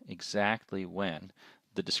 0 exactly when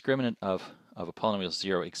the discriminant of a polynomial is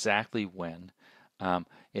 0 exactly when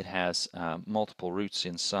it has multiple roots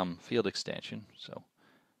in some field extension. So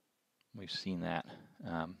we've seen that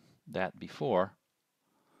before.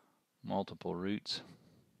 Multiple roots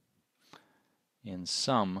in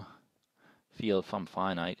some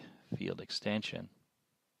finite field extension.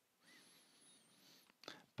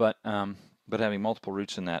 But having multiple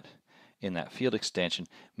roots in that field extension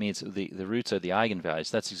means the roots are the eigenvalues.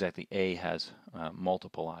 That's exactly A has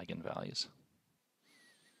multiple eigenvalues.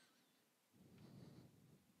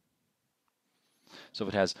 So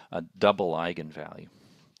if it has a double eigenvalue.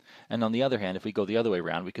 And on the other hand, if we go the other way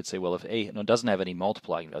around, we could say, well, if A doesn't have any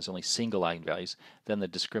multiple eigenvalues, only single eigenvalues, then the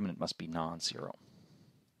discriminant must be non-zero.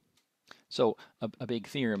 So a big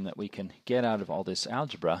theorem that we can get out of all this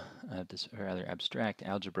algebra, this rather abstract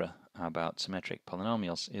algebra about symmetric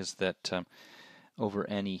polynomials, is that over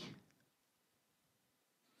any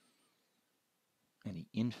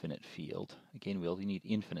infinite field, again, we only need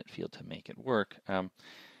infinite field to make it work,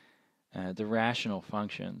 the rational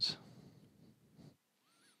functions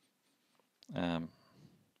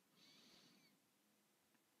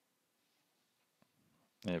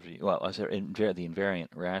the invariant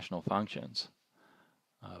rational functions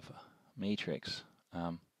of a matrix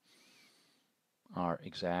are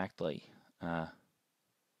exactly the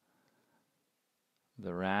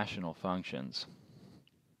rational functions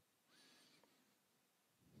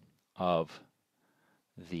of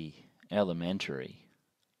the elementary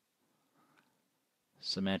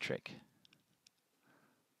symmetric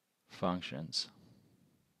functions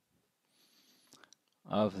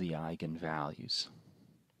of the eigenvalues.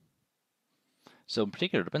 So in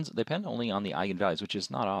particular, it depends only on the eigenvalues, which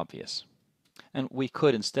is not obvious. And we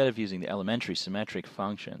could, instead of using the elementary symmetric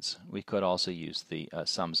functions, we could also use the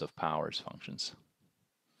sums of powers functions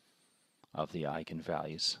of the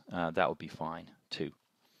eigenvalues. That would be fine too.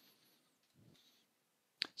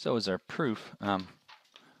 So as our proof,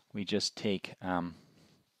 we just take f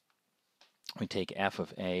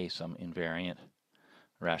of a, some invariant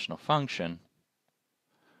rational function,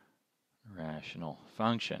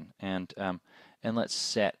 and let's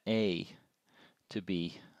set a to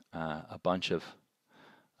be a bunch of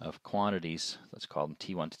quantities. Let's call them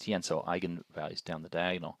t1 to tn, so eigenvalues down the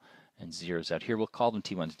diagonal and zeros out here. We'll call them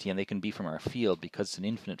t1 to tn. They can be from our field. Because it's an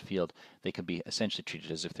infinite field, they can be essentially treated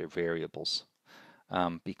as if they're variables,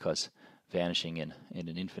 because vanishing in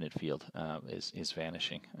an infinite field is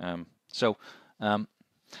vanishing. So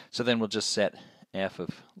then we'll just set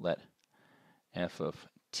let f of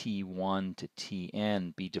t1 to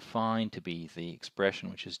tn be defined to be the expression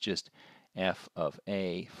which is just f of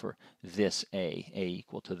a for this a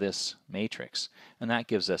equal to this matrix, and that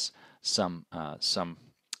gives us some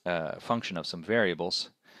function of some variables,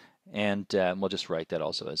 and we'll just write that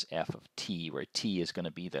also as f of t, where t is going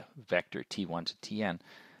to be the vector t1 to tn,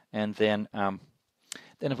 and then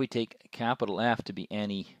if we take capital F to be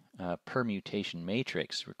any permutation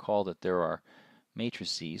matrix, recall that there are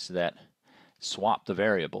matrices that swap the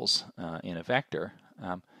variables in a vector,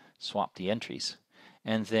 swap the entries,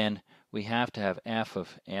 and then we have to have f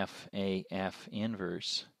of f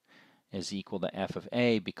inverse is equal to f of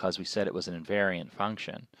a because we said it was an invariant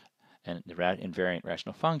function, an invariant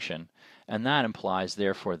rational function, and that implies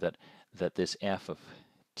therefore that this f of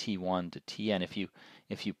t1 to tn,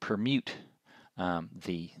 if you permute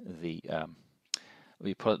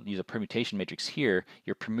use a permutation matrix here,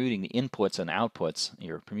 you're permuting the inputs and outputs.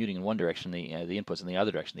 You're permuting in one direction the inputs, in the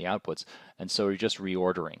other direction the outputs, and so you're just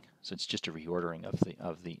reordering. So it's just a reordering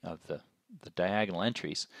of the diagonal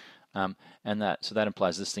entries, and so that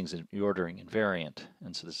implies this thing's reordering invariant,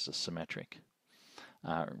 and so this is a symmetric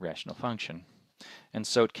rational function. And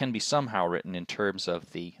so it can be somehow written in terms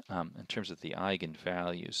of the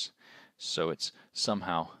eigenvalues. So it's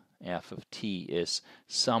somehow f of t is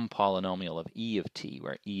some polynomial of e of t,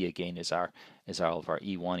 where e again is all of our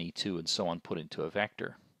e1, e2, and so on put into a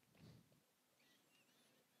vector.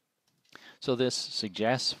 So this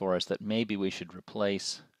suggests for us that maybe we should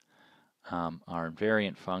replace our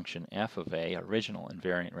invariant function f of a, original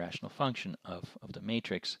invariant rational function of the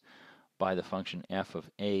matrix, by the function f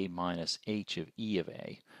of a minus h of e of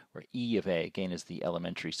a, where e of a again is the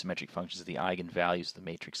elementary symmetric functions of the eigenvalues of the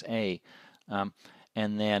matrix A,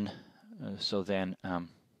 and then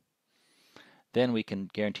then we can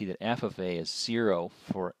guarantee that f of a is 0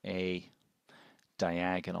 for a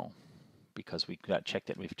diagonal, because we've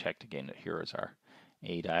checked again that here is our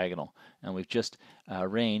a diagonal, and we've just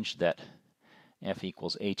arranged that f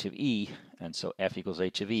equals h of e, and so f equals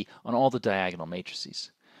h of e on all the diagonal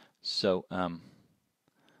matrices. So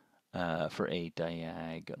for a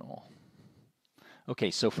diagonal.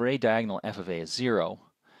 Okay, so for a diagonal, f of a is 0,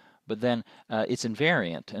 but then it's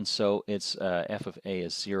invariant, and so it's f of a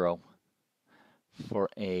is 0 for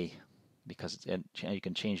a, because you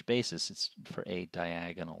can change basis, it's for a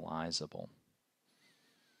diagonalizable.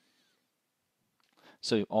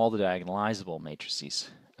 So all the diagonalizable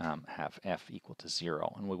matrices have f equal to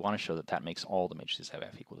 0, and we want to show that that makes all the matrices have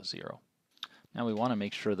f equal to 0. Now we want to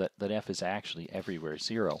make sure that f is actually everywhere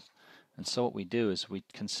 0. And so what we do is we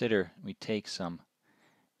take some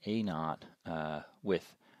a naught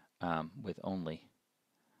with only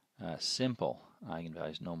simple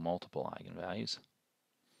eigenvalues, no multiple eigenvalues,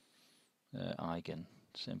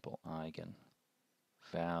 simple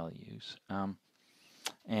eigenvalues,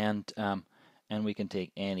 and we can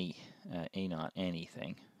take any a naught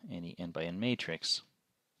anything, any n by n matrix.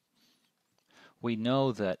 We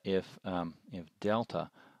know that if delta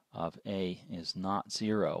of a is not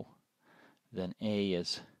 0, then a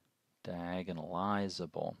is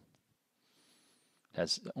diagonalizable. It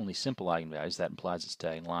has only simple eigenvalues. That implies it's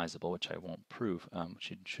diagonalizable, which I won't prove.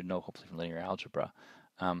 Should know hopefully from linear algebra.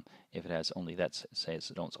 If it has only that, say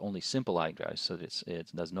it's only simple eigenvalues, so that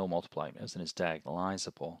it does no multiple eigenvalues, then it's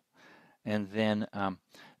diagonalizable. And then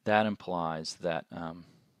that implies that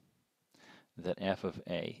that f of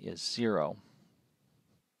a is 0.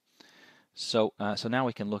 So now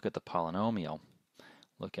we can look at the polynomial.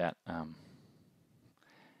 Look at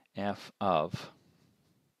f of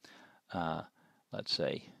let's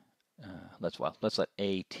let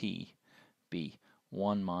a t be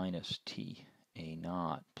 1 minus t a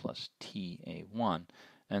naught plus t a1,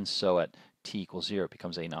 and so at t equals 0 it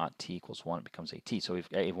becomes a naught, t equals 1 it becomes a t. So we've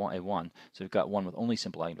got a1, so we've got one with only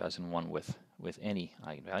simple eigenvalues and one with any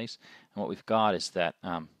eigenvalues. And what we've got is that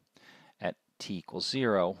at t equals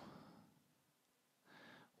 0,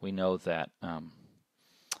 we know that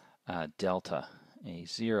delta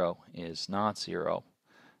a0 is not 0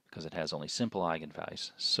 because it has only simple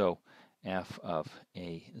eigenvalues. So f of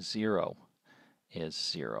a0 is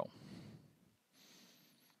 0.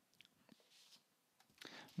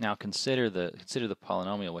 Now consider the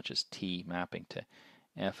polynomial, which is t mapping to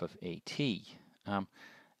f of at,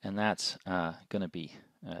 and that's going to be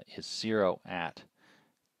is 0 at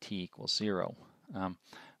t equals 0.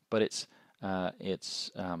 But let's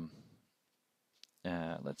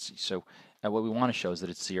see. So what we want to show is that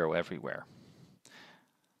it's 0 everywhere.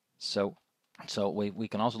 So we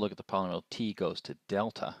can also look at the polynomial t goes to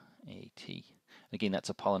delta at. Again, that's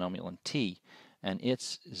a polynomial in t, and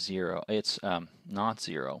it's 0. It's not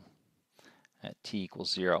 0 at t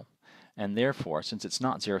equals 0, and therefore, since it's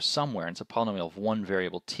not 0 somewhere, and it's a polynomial of one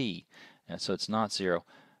variable t, and so it's not 0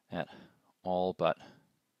 at all but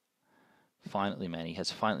finitely many,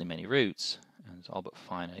 has finitely many roots, and it's all but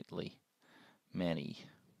finitely many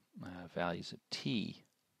values of t.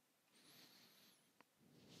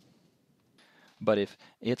 But if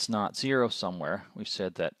it's not 0 somewhere, we've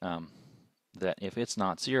said that that if it's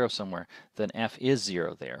not 0 somewhere, then f is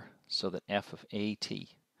 0 there, so that f of at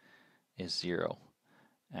is 0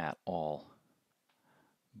 at all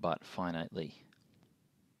but finitely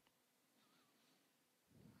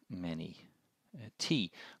many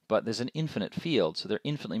t. But there's an infinite field, so there are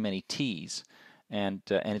infinitely many t's, and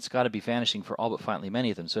it's got to be vanishing for all but finitely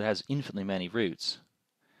many of them, so it has infinitely many roots,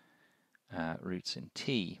 roots in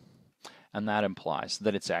t. And that implies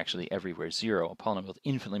that it's actually everywhere 0. A polynomial with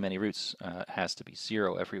infinitely many roots has to be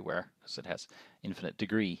 0 everywhere, because it has infinite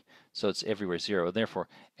degree, so it's everywhere 0. Therefore,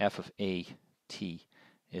 f of a t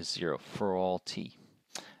is 0 for all t.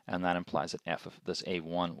 And that implies that f of this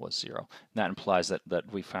a1 was 0. And that implies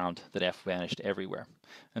that we found that f vanished everywhere.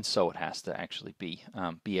 And so it has to actually be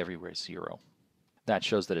everywhere 0. That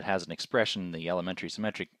shows that it has an expression in the elementary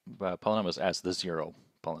symmetric polynomials as the 0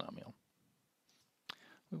 polynomial.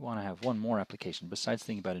 We want to have one more application. Besides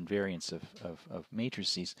thinking about invariance of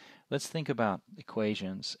matrices, let's think about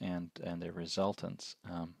equations and their resultants,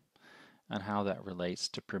 and how that relates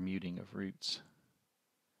to permuting of roots.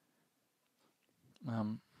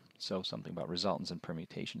 So something about resultants and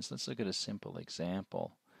permutations. Let's look at a simple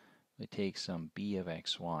example. We take some b of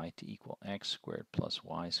xy to equal x squared plus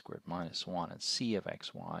y squared minus 1, and c of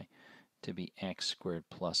xy to be x squared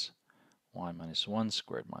plus y minus 1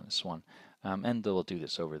 squared minus 1. And we'll do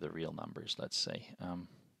this over the real numbers, let's say.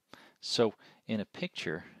 So in a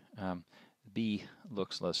picture, b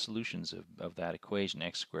looks like solutions of that equation,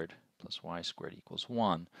 x squared plus y squared equals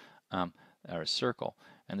 1, are a circle.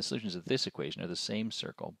 And the solutions of this equation are the same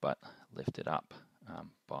circle, but lifted up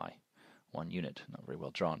by 1 unit. Not very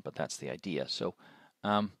well drawn, but that's the idea. So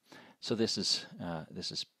so this is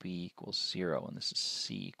b equals 0, and this is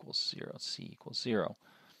c equals 0, c equals 0.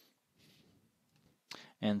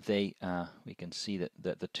 And they, we can see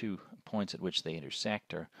that the 2 points at which they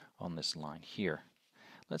intersect are on this line here.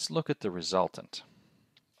 Let's look at the resultant.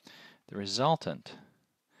 The resultant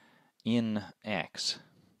in x,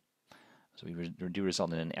 so we do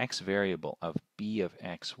result in an x variable of b of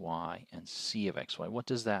xy and c of xy. What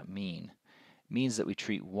does that mean? It means that we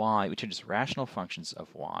treat y, we treat as rational functions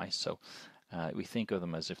of y, so we think of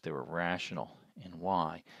them as if they were rational in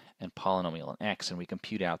y and polynomial in x, and we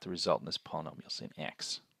compute out the resultant as polynomials in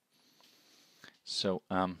x. So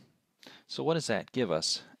so what does that give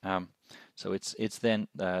us? So it's then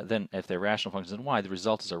if they're rational functions in y, the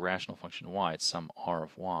result is a rational function in y. It's some r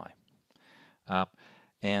of y.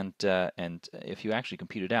 And if you actually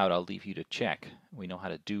compute it out, I'll leave you to check. We know how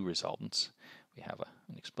to do resultants. We have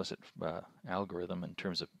an explicit algorithm in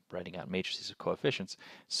terms of writing out matrices of coefficients.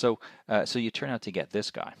 So so you turn out to get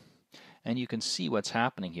this guy. And you can see what's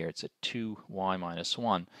happening here. It's at 2y minus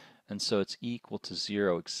 1. And so it's equal to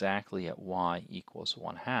 0 exactly at y equals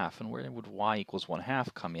 1/2. And where would y equals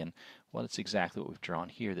 1/2 come in? Well, it's exactly what we've drawn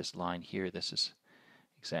here. This line here, this is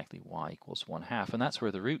exactly y equals 1/2. And that's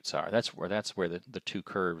where the roots are. That's where the 2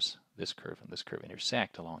 curves, this curve and this curve,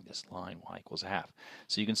 intersect along this line, y equals 1/2.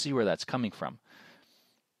 So you can see where that's coming from.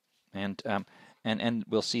 And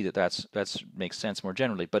we'll see that that's makes sense more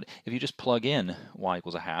generally. But if you just plug in y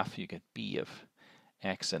equals 1/2, you get b of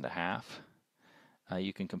x and 1/2.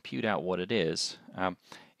 You can compute out what it is.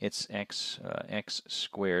 It's x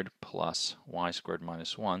squared plus y squared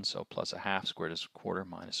minus 1, so plus 1/2 squared is 1/4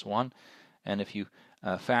 minus 1. And if you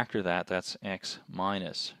factor that, that's x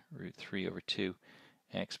minus root 3 over 2,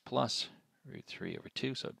 x plus root 3 over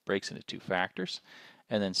 2, so it breaks into 2 factors.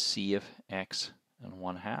 And then c of x and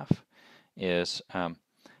 1/2 is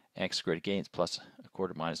x squared again, it's plus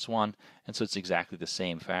 1/4 minus 1, and so it's exactly the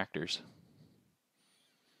same factors.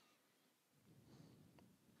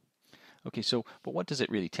 Okay, so, but what is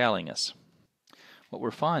it really telling us? What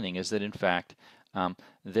we're finding is that, in fact,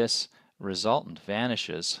 this resultant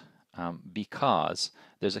vanishes because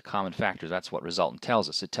there's a common factor. That's what resultant tells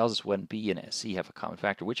us. It tells us when b and c have a common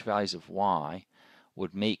factor, which values of y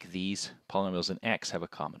would make these polynomials in x have a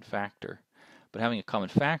common factor. But having a common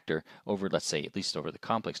factor over, let's say, at least over the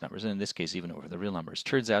complex numbers, and in this case even over the real numbers,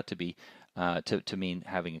 turns out to be to mean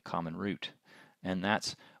having a common root. And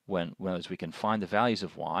that's when, as we can find the values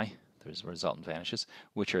of y, there's a resultant vanishes,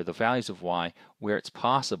 which are the values of y where it's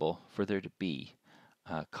possible for there to be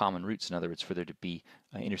common roots. In other words, for there to be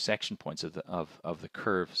intersection points of the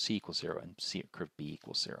curve c equals 0 and curve b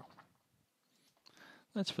equals 0.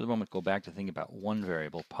 Let's for the moment go back to thinking about one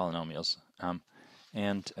variable polynomials.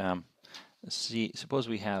 Suppose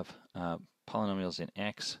we have polynomials in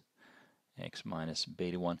x minus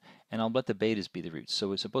beta 1, and I'll let the betas be the roots.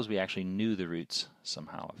 So suppose we actually knew the roots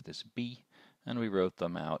somehow of this b, and we wrote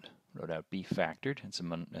them out. Wrote out b factored. It's a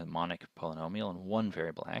mnemonic polynomial in one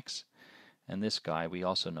variable x. And this guy, we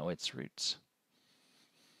also know its roots.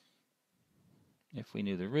 If we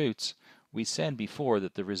knew the roots, we said before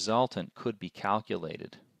that the resultant could be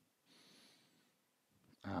calculated.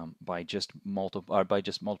 by just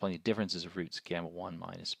multiplying the differences of roots, gamma 1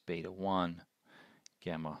 minus beta 1,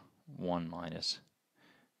 gamma 1 minus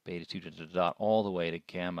beta 2 all the way to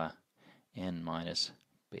gamma n minus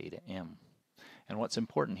beta m. And what's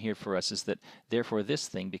important here for us is that, therefore, this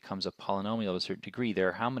thing becomes a polynomial of a certain degree. There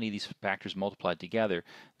are how many of these factors multiplied together?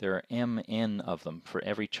 There are mn of them. For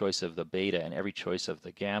every choice of the beta and every choice of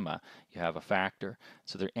the gamma, you have a factor.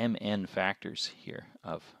 So there are mn factors here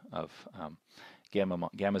of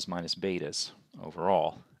gammas minus betas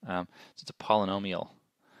overall. So it's a polynomial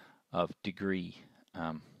of degree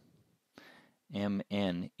mn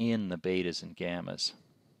in the betas and gammas.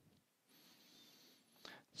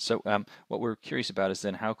 So what we're curious about is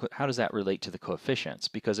then how does that relate to the coefficients?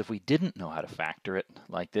 Because if we didn't know how to factor it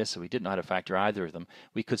like this, if we didn't know how to factor either of them,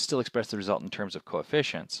 we could still express the result in terms of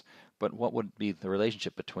coefficients. But what would be the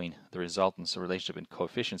relationship between the resultants, the relationship in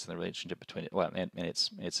coefficients, and the relationship between it, well, and its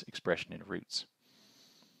expression in roots?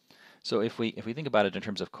 So if we think about it in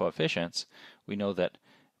terms of coefficients, we know that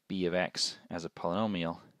b of x as a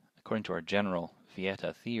polynomial, according to our general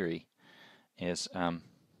Vieta theory, is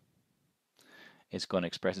it's going to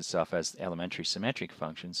express itself as elementary symmetric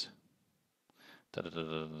functions,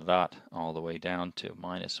 all the way down to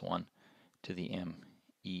minus 1 to the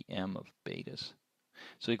em of betas.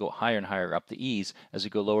 So we go higher and higher up the e's as we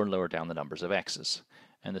go lower and lower down the numbers of x's.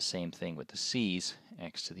 And the same thing with the c's,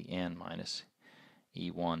 x to the n minus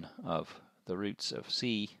e1 of the roots of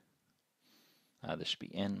c. This should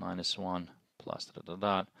be n minus 1 plus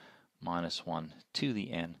minus 1 to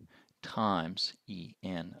the n times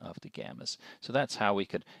en of the gammas. So that's how we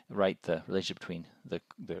could write the relationship between the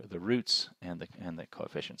roots and the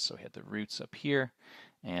coefficients. So we had the roots up here,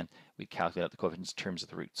 and we calculate out the coefficients in terms of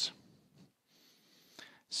the roots.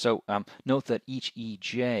 So note that each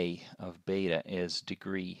ej of beta is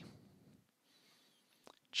degree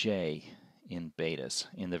j in betas,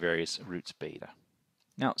 in the various roots beta.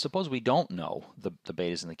 Now, suppose we don't know the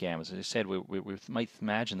betas and the gammas. As I said, we might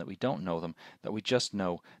imagine that we don't know them, that we just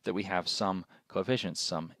know that we have some coefficients,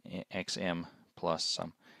 some xm plus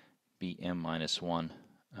some bm minus 1,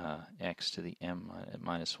 x to the m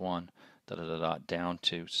minus 1, down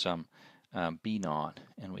to some b naught,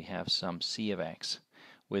 and we have some c of x,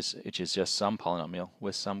 which is just some polynomial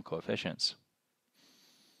with some coefficients.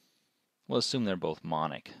 We'll assume they're both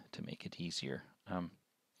monic to make it easier.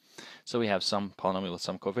 So we have some polynomial with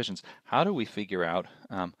some coefficients. How do we figure out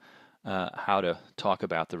how to talk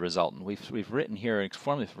about the resultant? We've written here a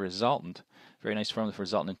formula for resultant, very nice formula for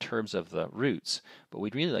resultant in terms of the roots, but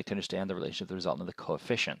we'd really like to understand the relationship of the resultant and the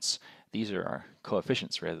coefficients. These are our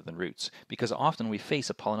coefficients rather than roots, because often we face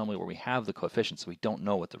a polynomial where we have the coefficients, so we don't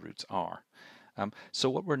know what the roots are. So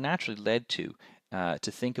what we're naturally led to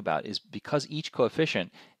think about is, because each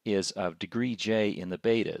coefficient is of degree j in the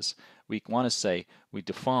betas, we want to say we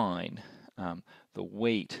define the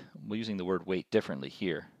weight, we're using the word weight differently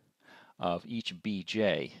here, of each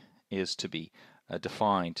bj is to be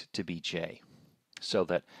defined to be j. So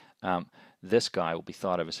that this guy will be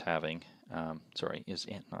thought of as having, is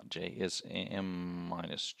not j, is m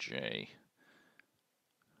minus j.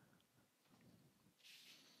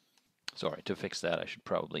 Sorry, to fix that I should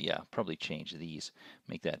probably change these,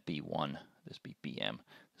 make that b1, this be bm,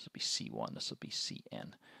 this will be c1, this will be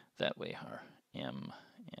cn. That way our m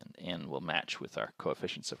and n will match with our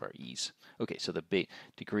coefficients of our e's. Okay, so the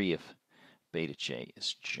degree of beta j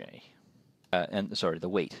is j. The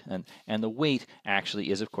weight. And the weight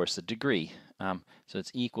actually is, of course, the degree. So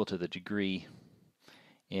it's equal to the degree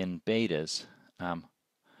in betas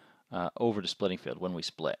over the splitting field when we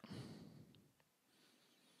split.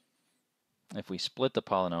 If we split the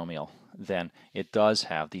polynomial, then it does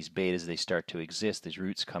have these betas, they start to exist, these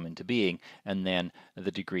roots come into being, and then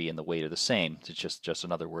the degree and the weight are the same. It's just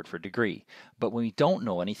another word for degree. But when we don't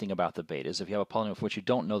know anything about the betas, if you have a polynomial for which you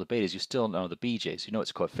don't know the betas, you still know the bj's, you know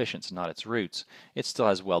its coefficients, not its roots, it still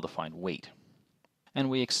has well-defined weight. And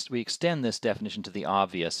we extend this definition to the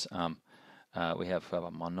obvious. We have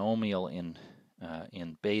a monomial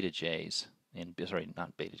in beta j's, in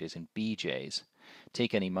bj's.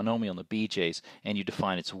 Take any monomial in the bj's and you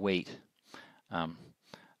define its weight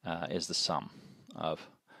is the sum of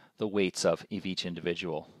the weights of each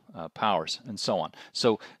individual powers, and so on.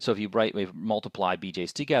 So if you multiply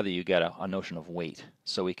bj's together, you get a notion of weight.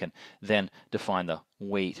 So we can then define the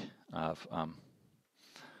weight of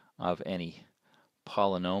any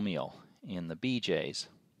polynomial in the bj's.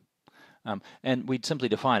 And we'd simply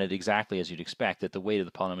define it exactly as you'd expect, that the weight of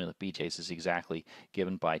the polynomial of bj's is exactly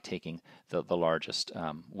given by taking the largest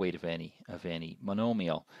weight of any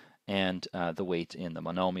monomial and the weights in the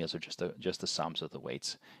monomials are just the sums of the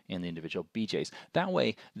weights in the individual BJs. That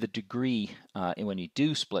way, the degree, when you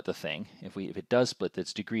do split the thing, if it does split,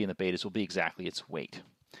 its degree in the betas will be exactly its weight.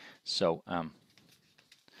 So,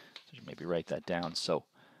 maybe write that down. So,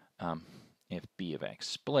 if b of x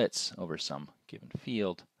splits over some given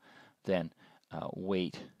field, then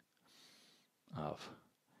weight of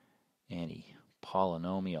any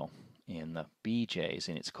polynomial in the BJs,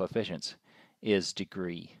 in its coefficients, is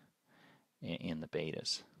degree in the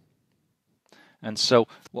betas. And so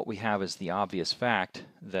what we have is the obvious fact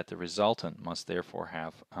that the resultant must therefore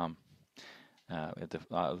have the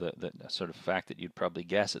sort of fact that you'd probably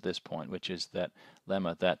guess at this point, which is that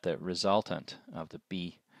lemma that the resultant of the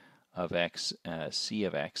b of x, c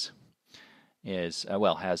of x, is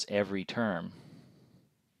has every term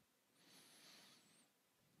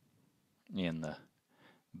in the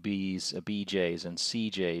b's, bj's, and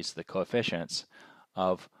cj's, the coefficients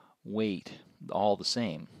of weight, all the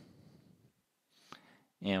same,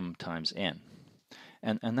 m times n.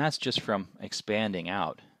 And that's just from expanding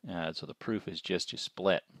out. So the proof is just you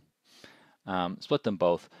split them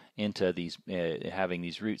both into these, having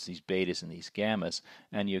these roots, these betas and these gammas,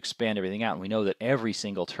 and you expand everything out. And we know that every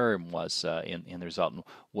single term was in the resultant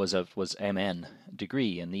was mn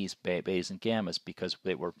degree in these betas and gammas, because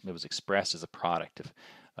it was expressed as a product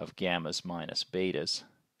of gammas minus betas.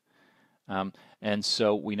 And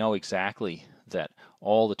so we know exactly that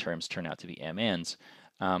all the terms turn out to be mn's.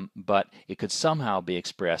 But it could somehow be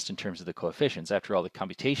expressed in terms of the coefficients. After all, the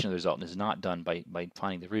computation of the resultant is not done by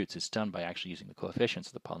finding the roots. It's done by actually using the coefficients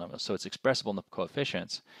of the polynomial. So it's expressible in the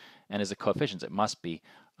coefficients, and as the coefficients, it must be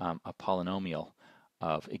a polynomial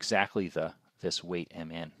of exactly this weight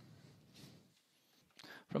mn.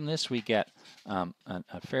 From this, we get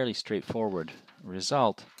a fairly straightforward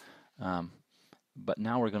result, but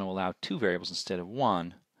now we're going to allow two variables instead of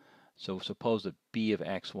one. So suppose that b of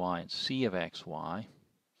xy and c of xy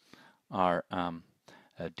are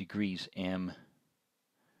degrees m,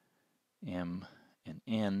 and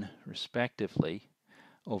n respectively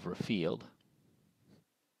over a field.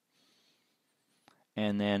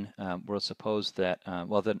 And then we'll suppose that,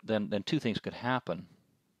 then two things could happen.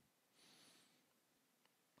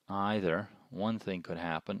 Either one thing could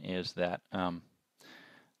happen is that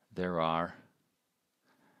there are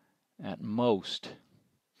at most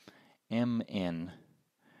mn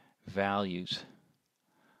values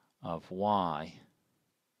of y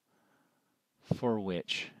for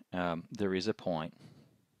which there is a point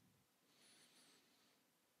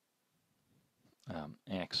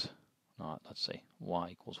x naught, let's say y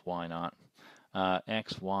equals y naught,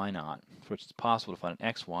 x y naught, for which it's possible to find an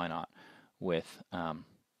x y naught with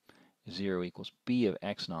 0 equals b of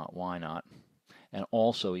x naught y naught, and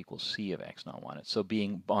also equals c of x naught y naught. So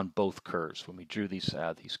being on both curves. When we drew these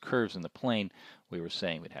curves in the plane, we were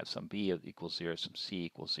saying we'd have some b equals 0, some c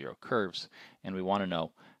equals 0 curves, and we want to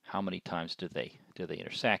know how many times do they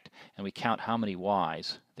intersect, and we count how many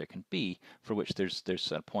y's there can be for which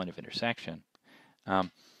there's a point of intersection.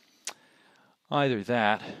 Either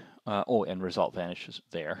that, and result vanishes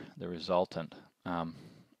there. The resultant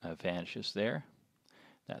vanishes there.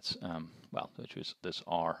 That's which is this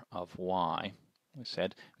r of y. We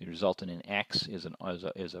said the resultant in x is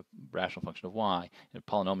a rational function of y, and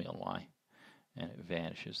a polynomial in y, and it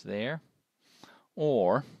vanishes there.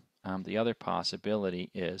 Or the other possibility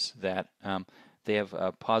is that they have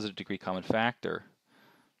a positive degree common factor.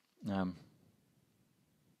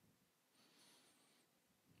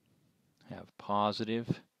 Have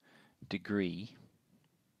positive degree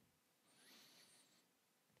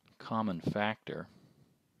common factor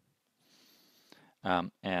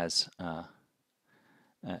as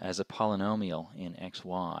a polynomial in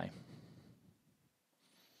xy.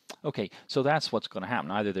 Okay, so that's what's going to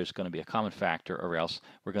happen. Either there's going to be a common factor, or else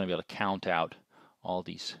we're going to be able to count out all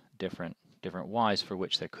these different y's for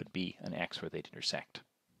which there could be an x where they'd intersect.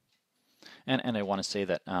 And I want to say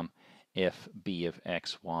that if b of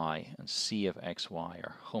xy and c of xy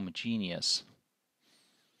are homogeneous,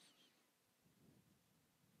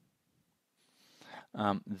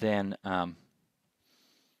 then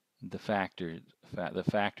the factor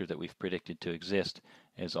that we've predicted to exist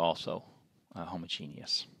is also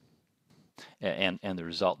homogeneous, and the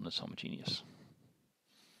resultant is homogeneous.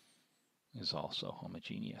 Is also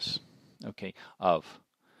homogeneous. Okay, of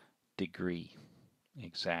degree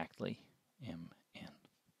exactly mn.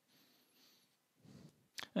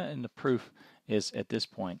 And the proof is at this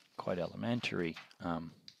point quite elementary.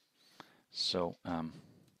 So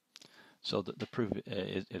the proof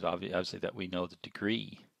is obviously that we know the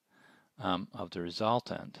degree of the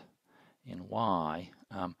resultant in y.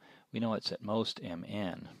 We know it's at most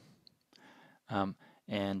mn,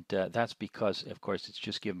 And that's because, of course, it's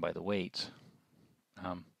just given by the weights.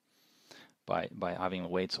 By having the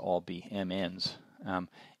weights all be mn's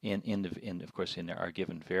of course in our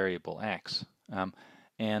given variable x.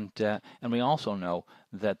 And we also know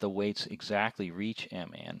that the weights exactly reach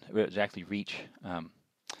mn, exactly reach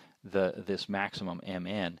this maximum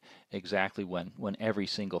mn exactly when every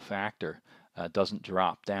single factor doesn't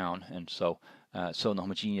drop down, and so in the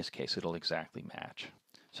homogeneous case it'll exactly match.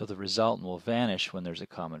 So the resultant will vanish when there's a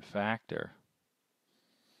common factor.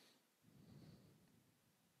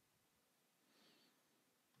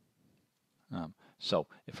 So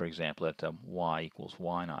if, for example, at y equals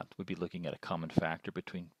y naught, we'd be looking at a common factor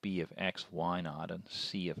between b of x y naught and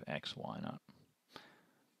c of x y naught.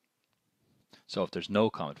 So if there's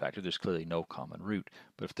no common factor, there's clearly no common root.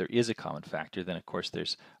 But if there is a common factor, then of course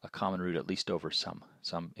there's a common root at least over some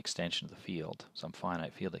extension of the field, some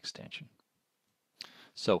finite field extension.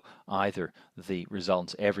 So either the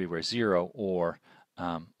resultant's everywhere 0, or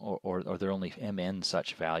there are only mn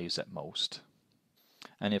such values at most.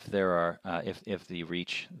 And if there are, if the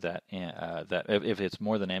reach that if it's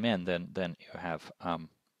more than mn, then you have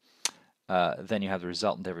the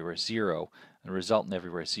resultant everywhere 0. And resultant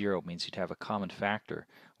everywhere 0 means you'd have a common factor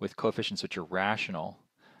with coefficients which are rational.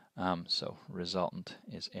 So resultant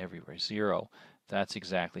is everywhere 0. That's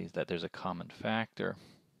exactly that. There's a common factor,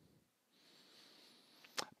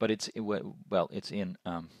 but it's in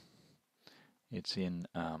it's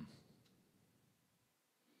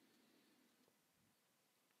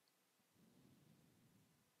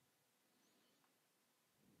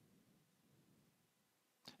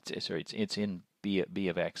in b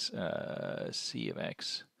of x, c of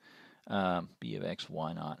x, b of x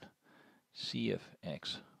y naught, c of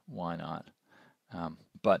x y naught.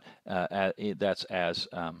 But that's as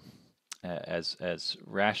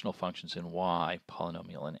rational functions in y,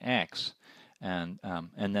 polynomial in x, and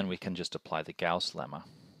then we can just apply the Gauss lemma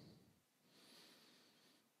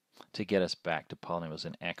to get us back to polynomials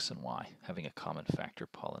in x and y, having a common factor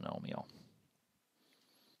polynomial.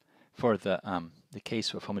 For the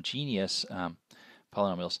case of homogeneous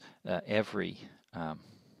polynomials, every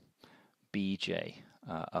bj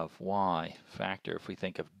of y factor, if we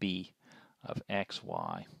think of b of x,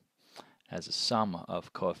 y, as a sum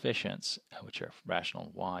of coefficients, which are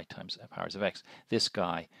rational y times powers of x, this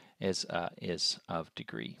guy is of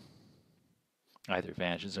degree either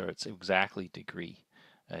vanishes or it's exactly degree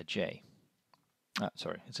j.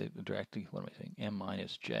 Sorry, it's directly, what am I saying? M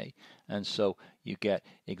minus j, and so you get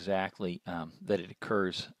exactly that it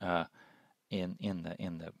occurs in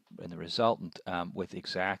the resultant with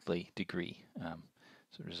exactly degree.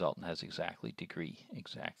 So the resultant has exactly degree,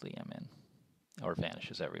 exactly mn, or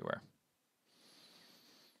vanishes everywhere.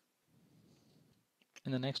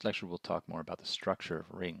 In the next lecture, we'll talk more about the structure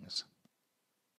of rings.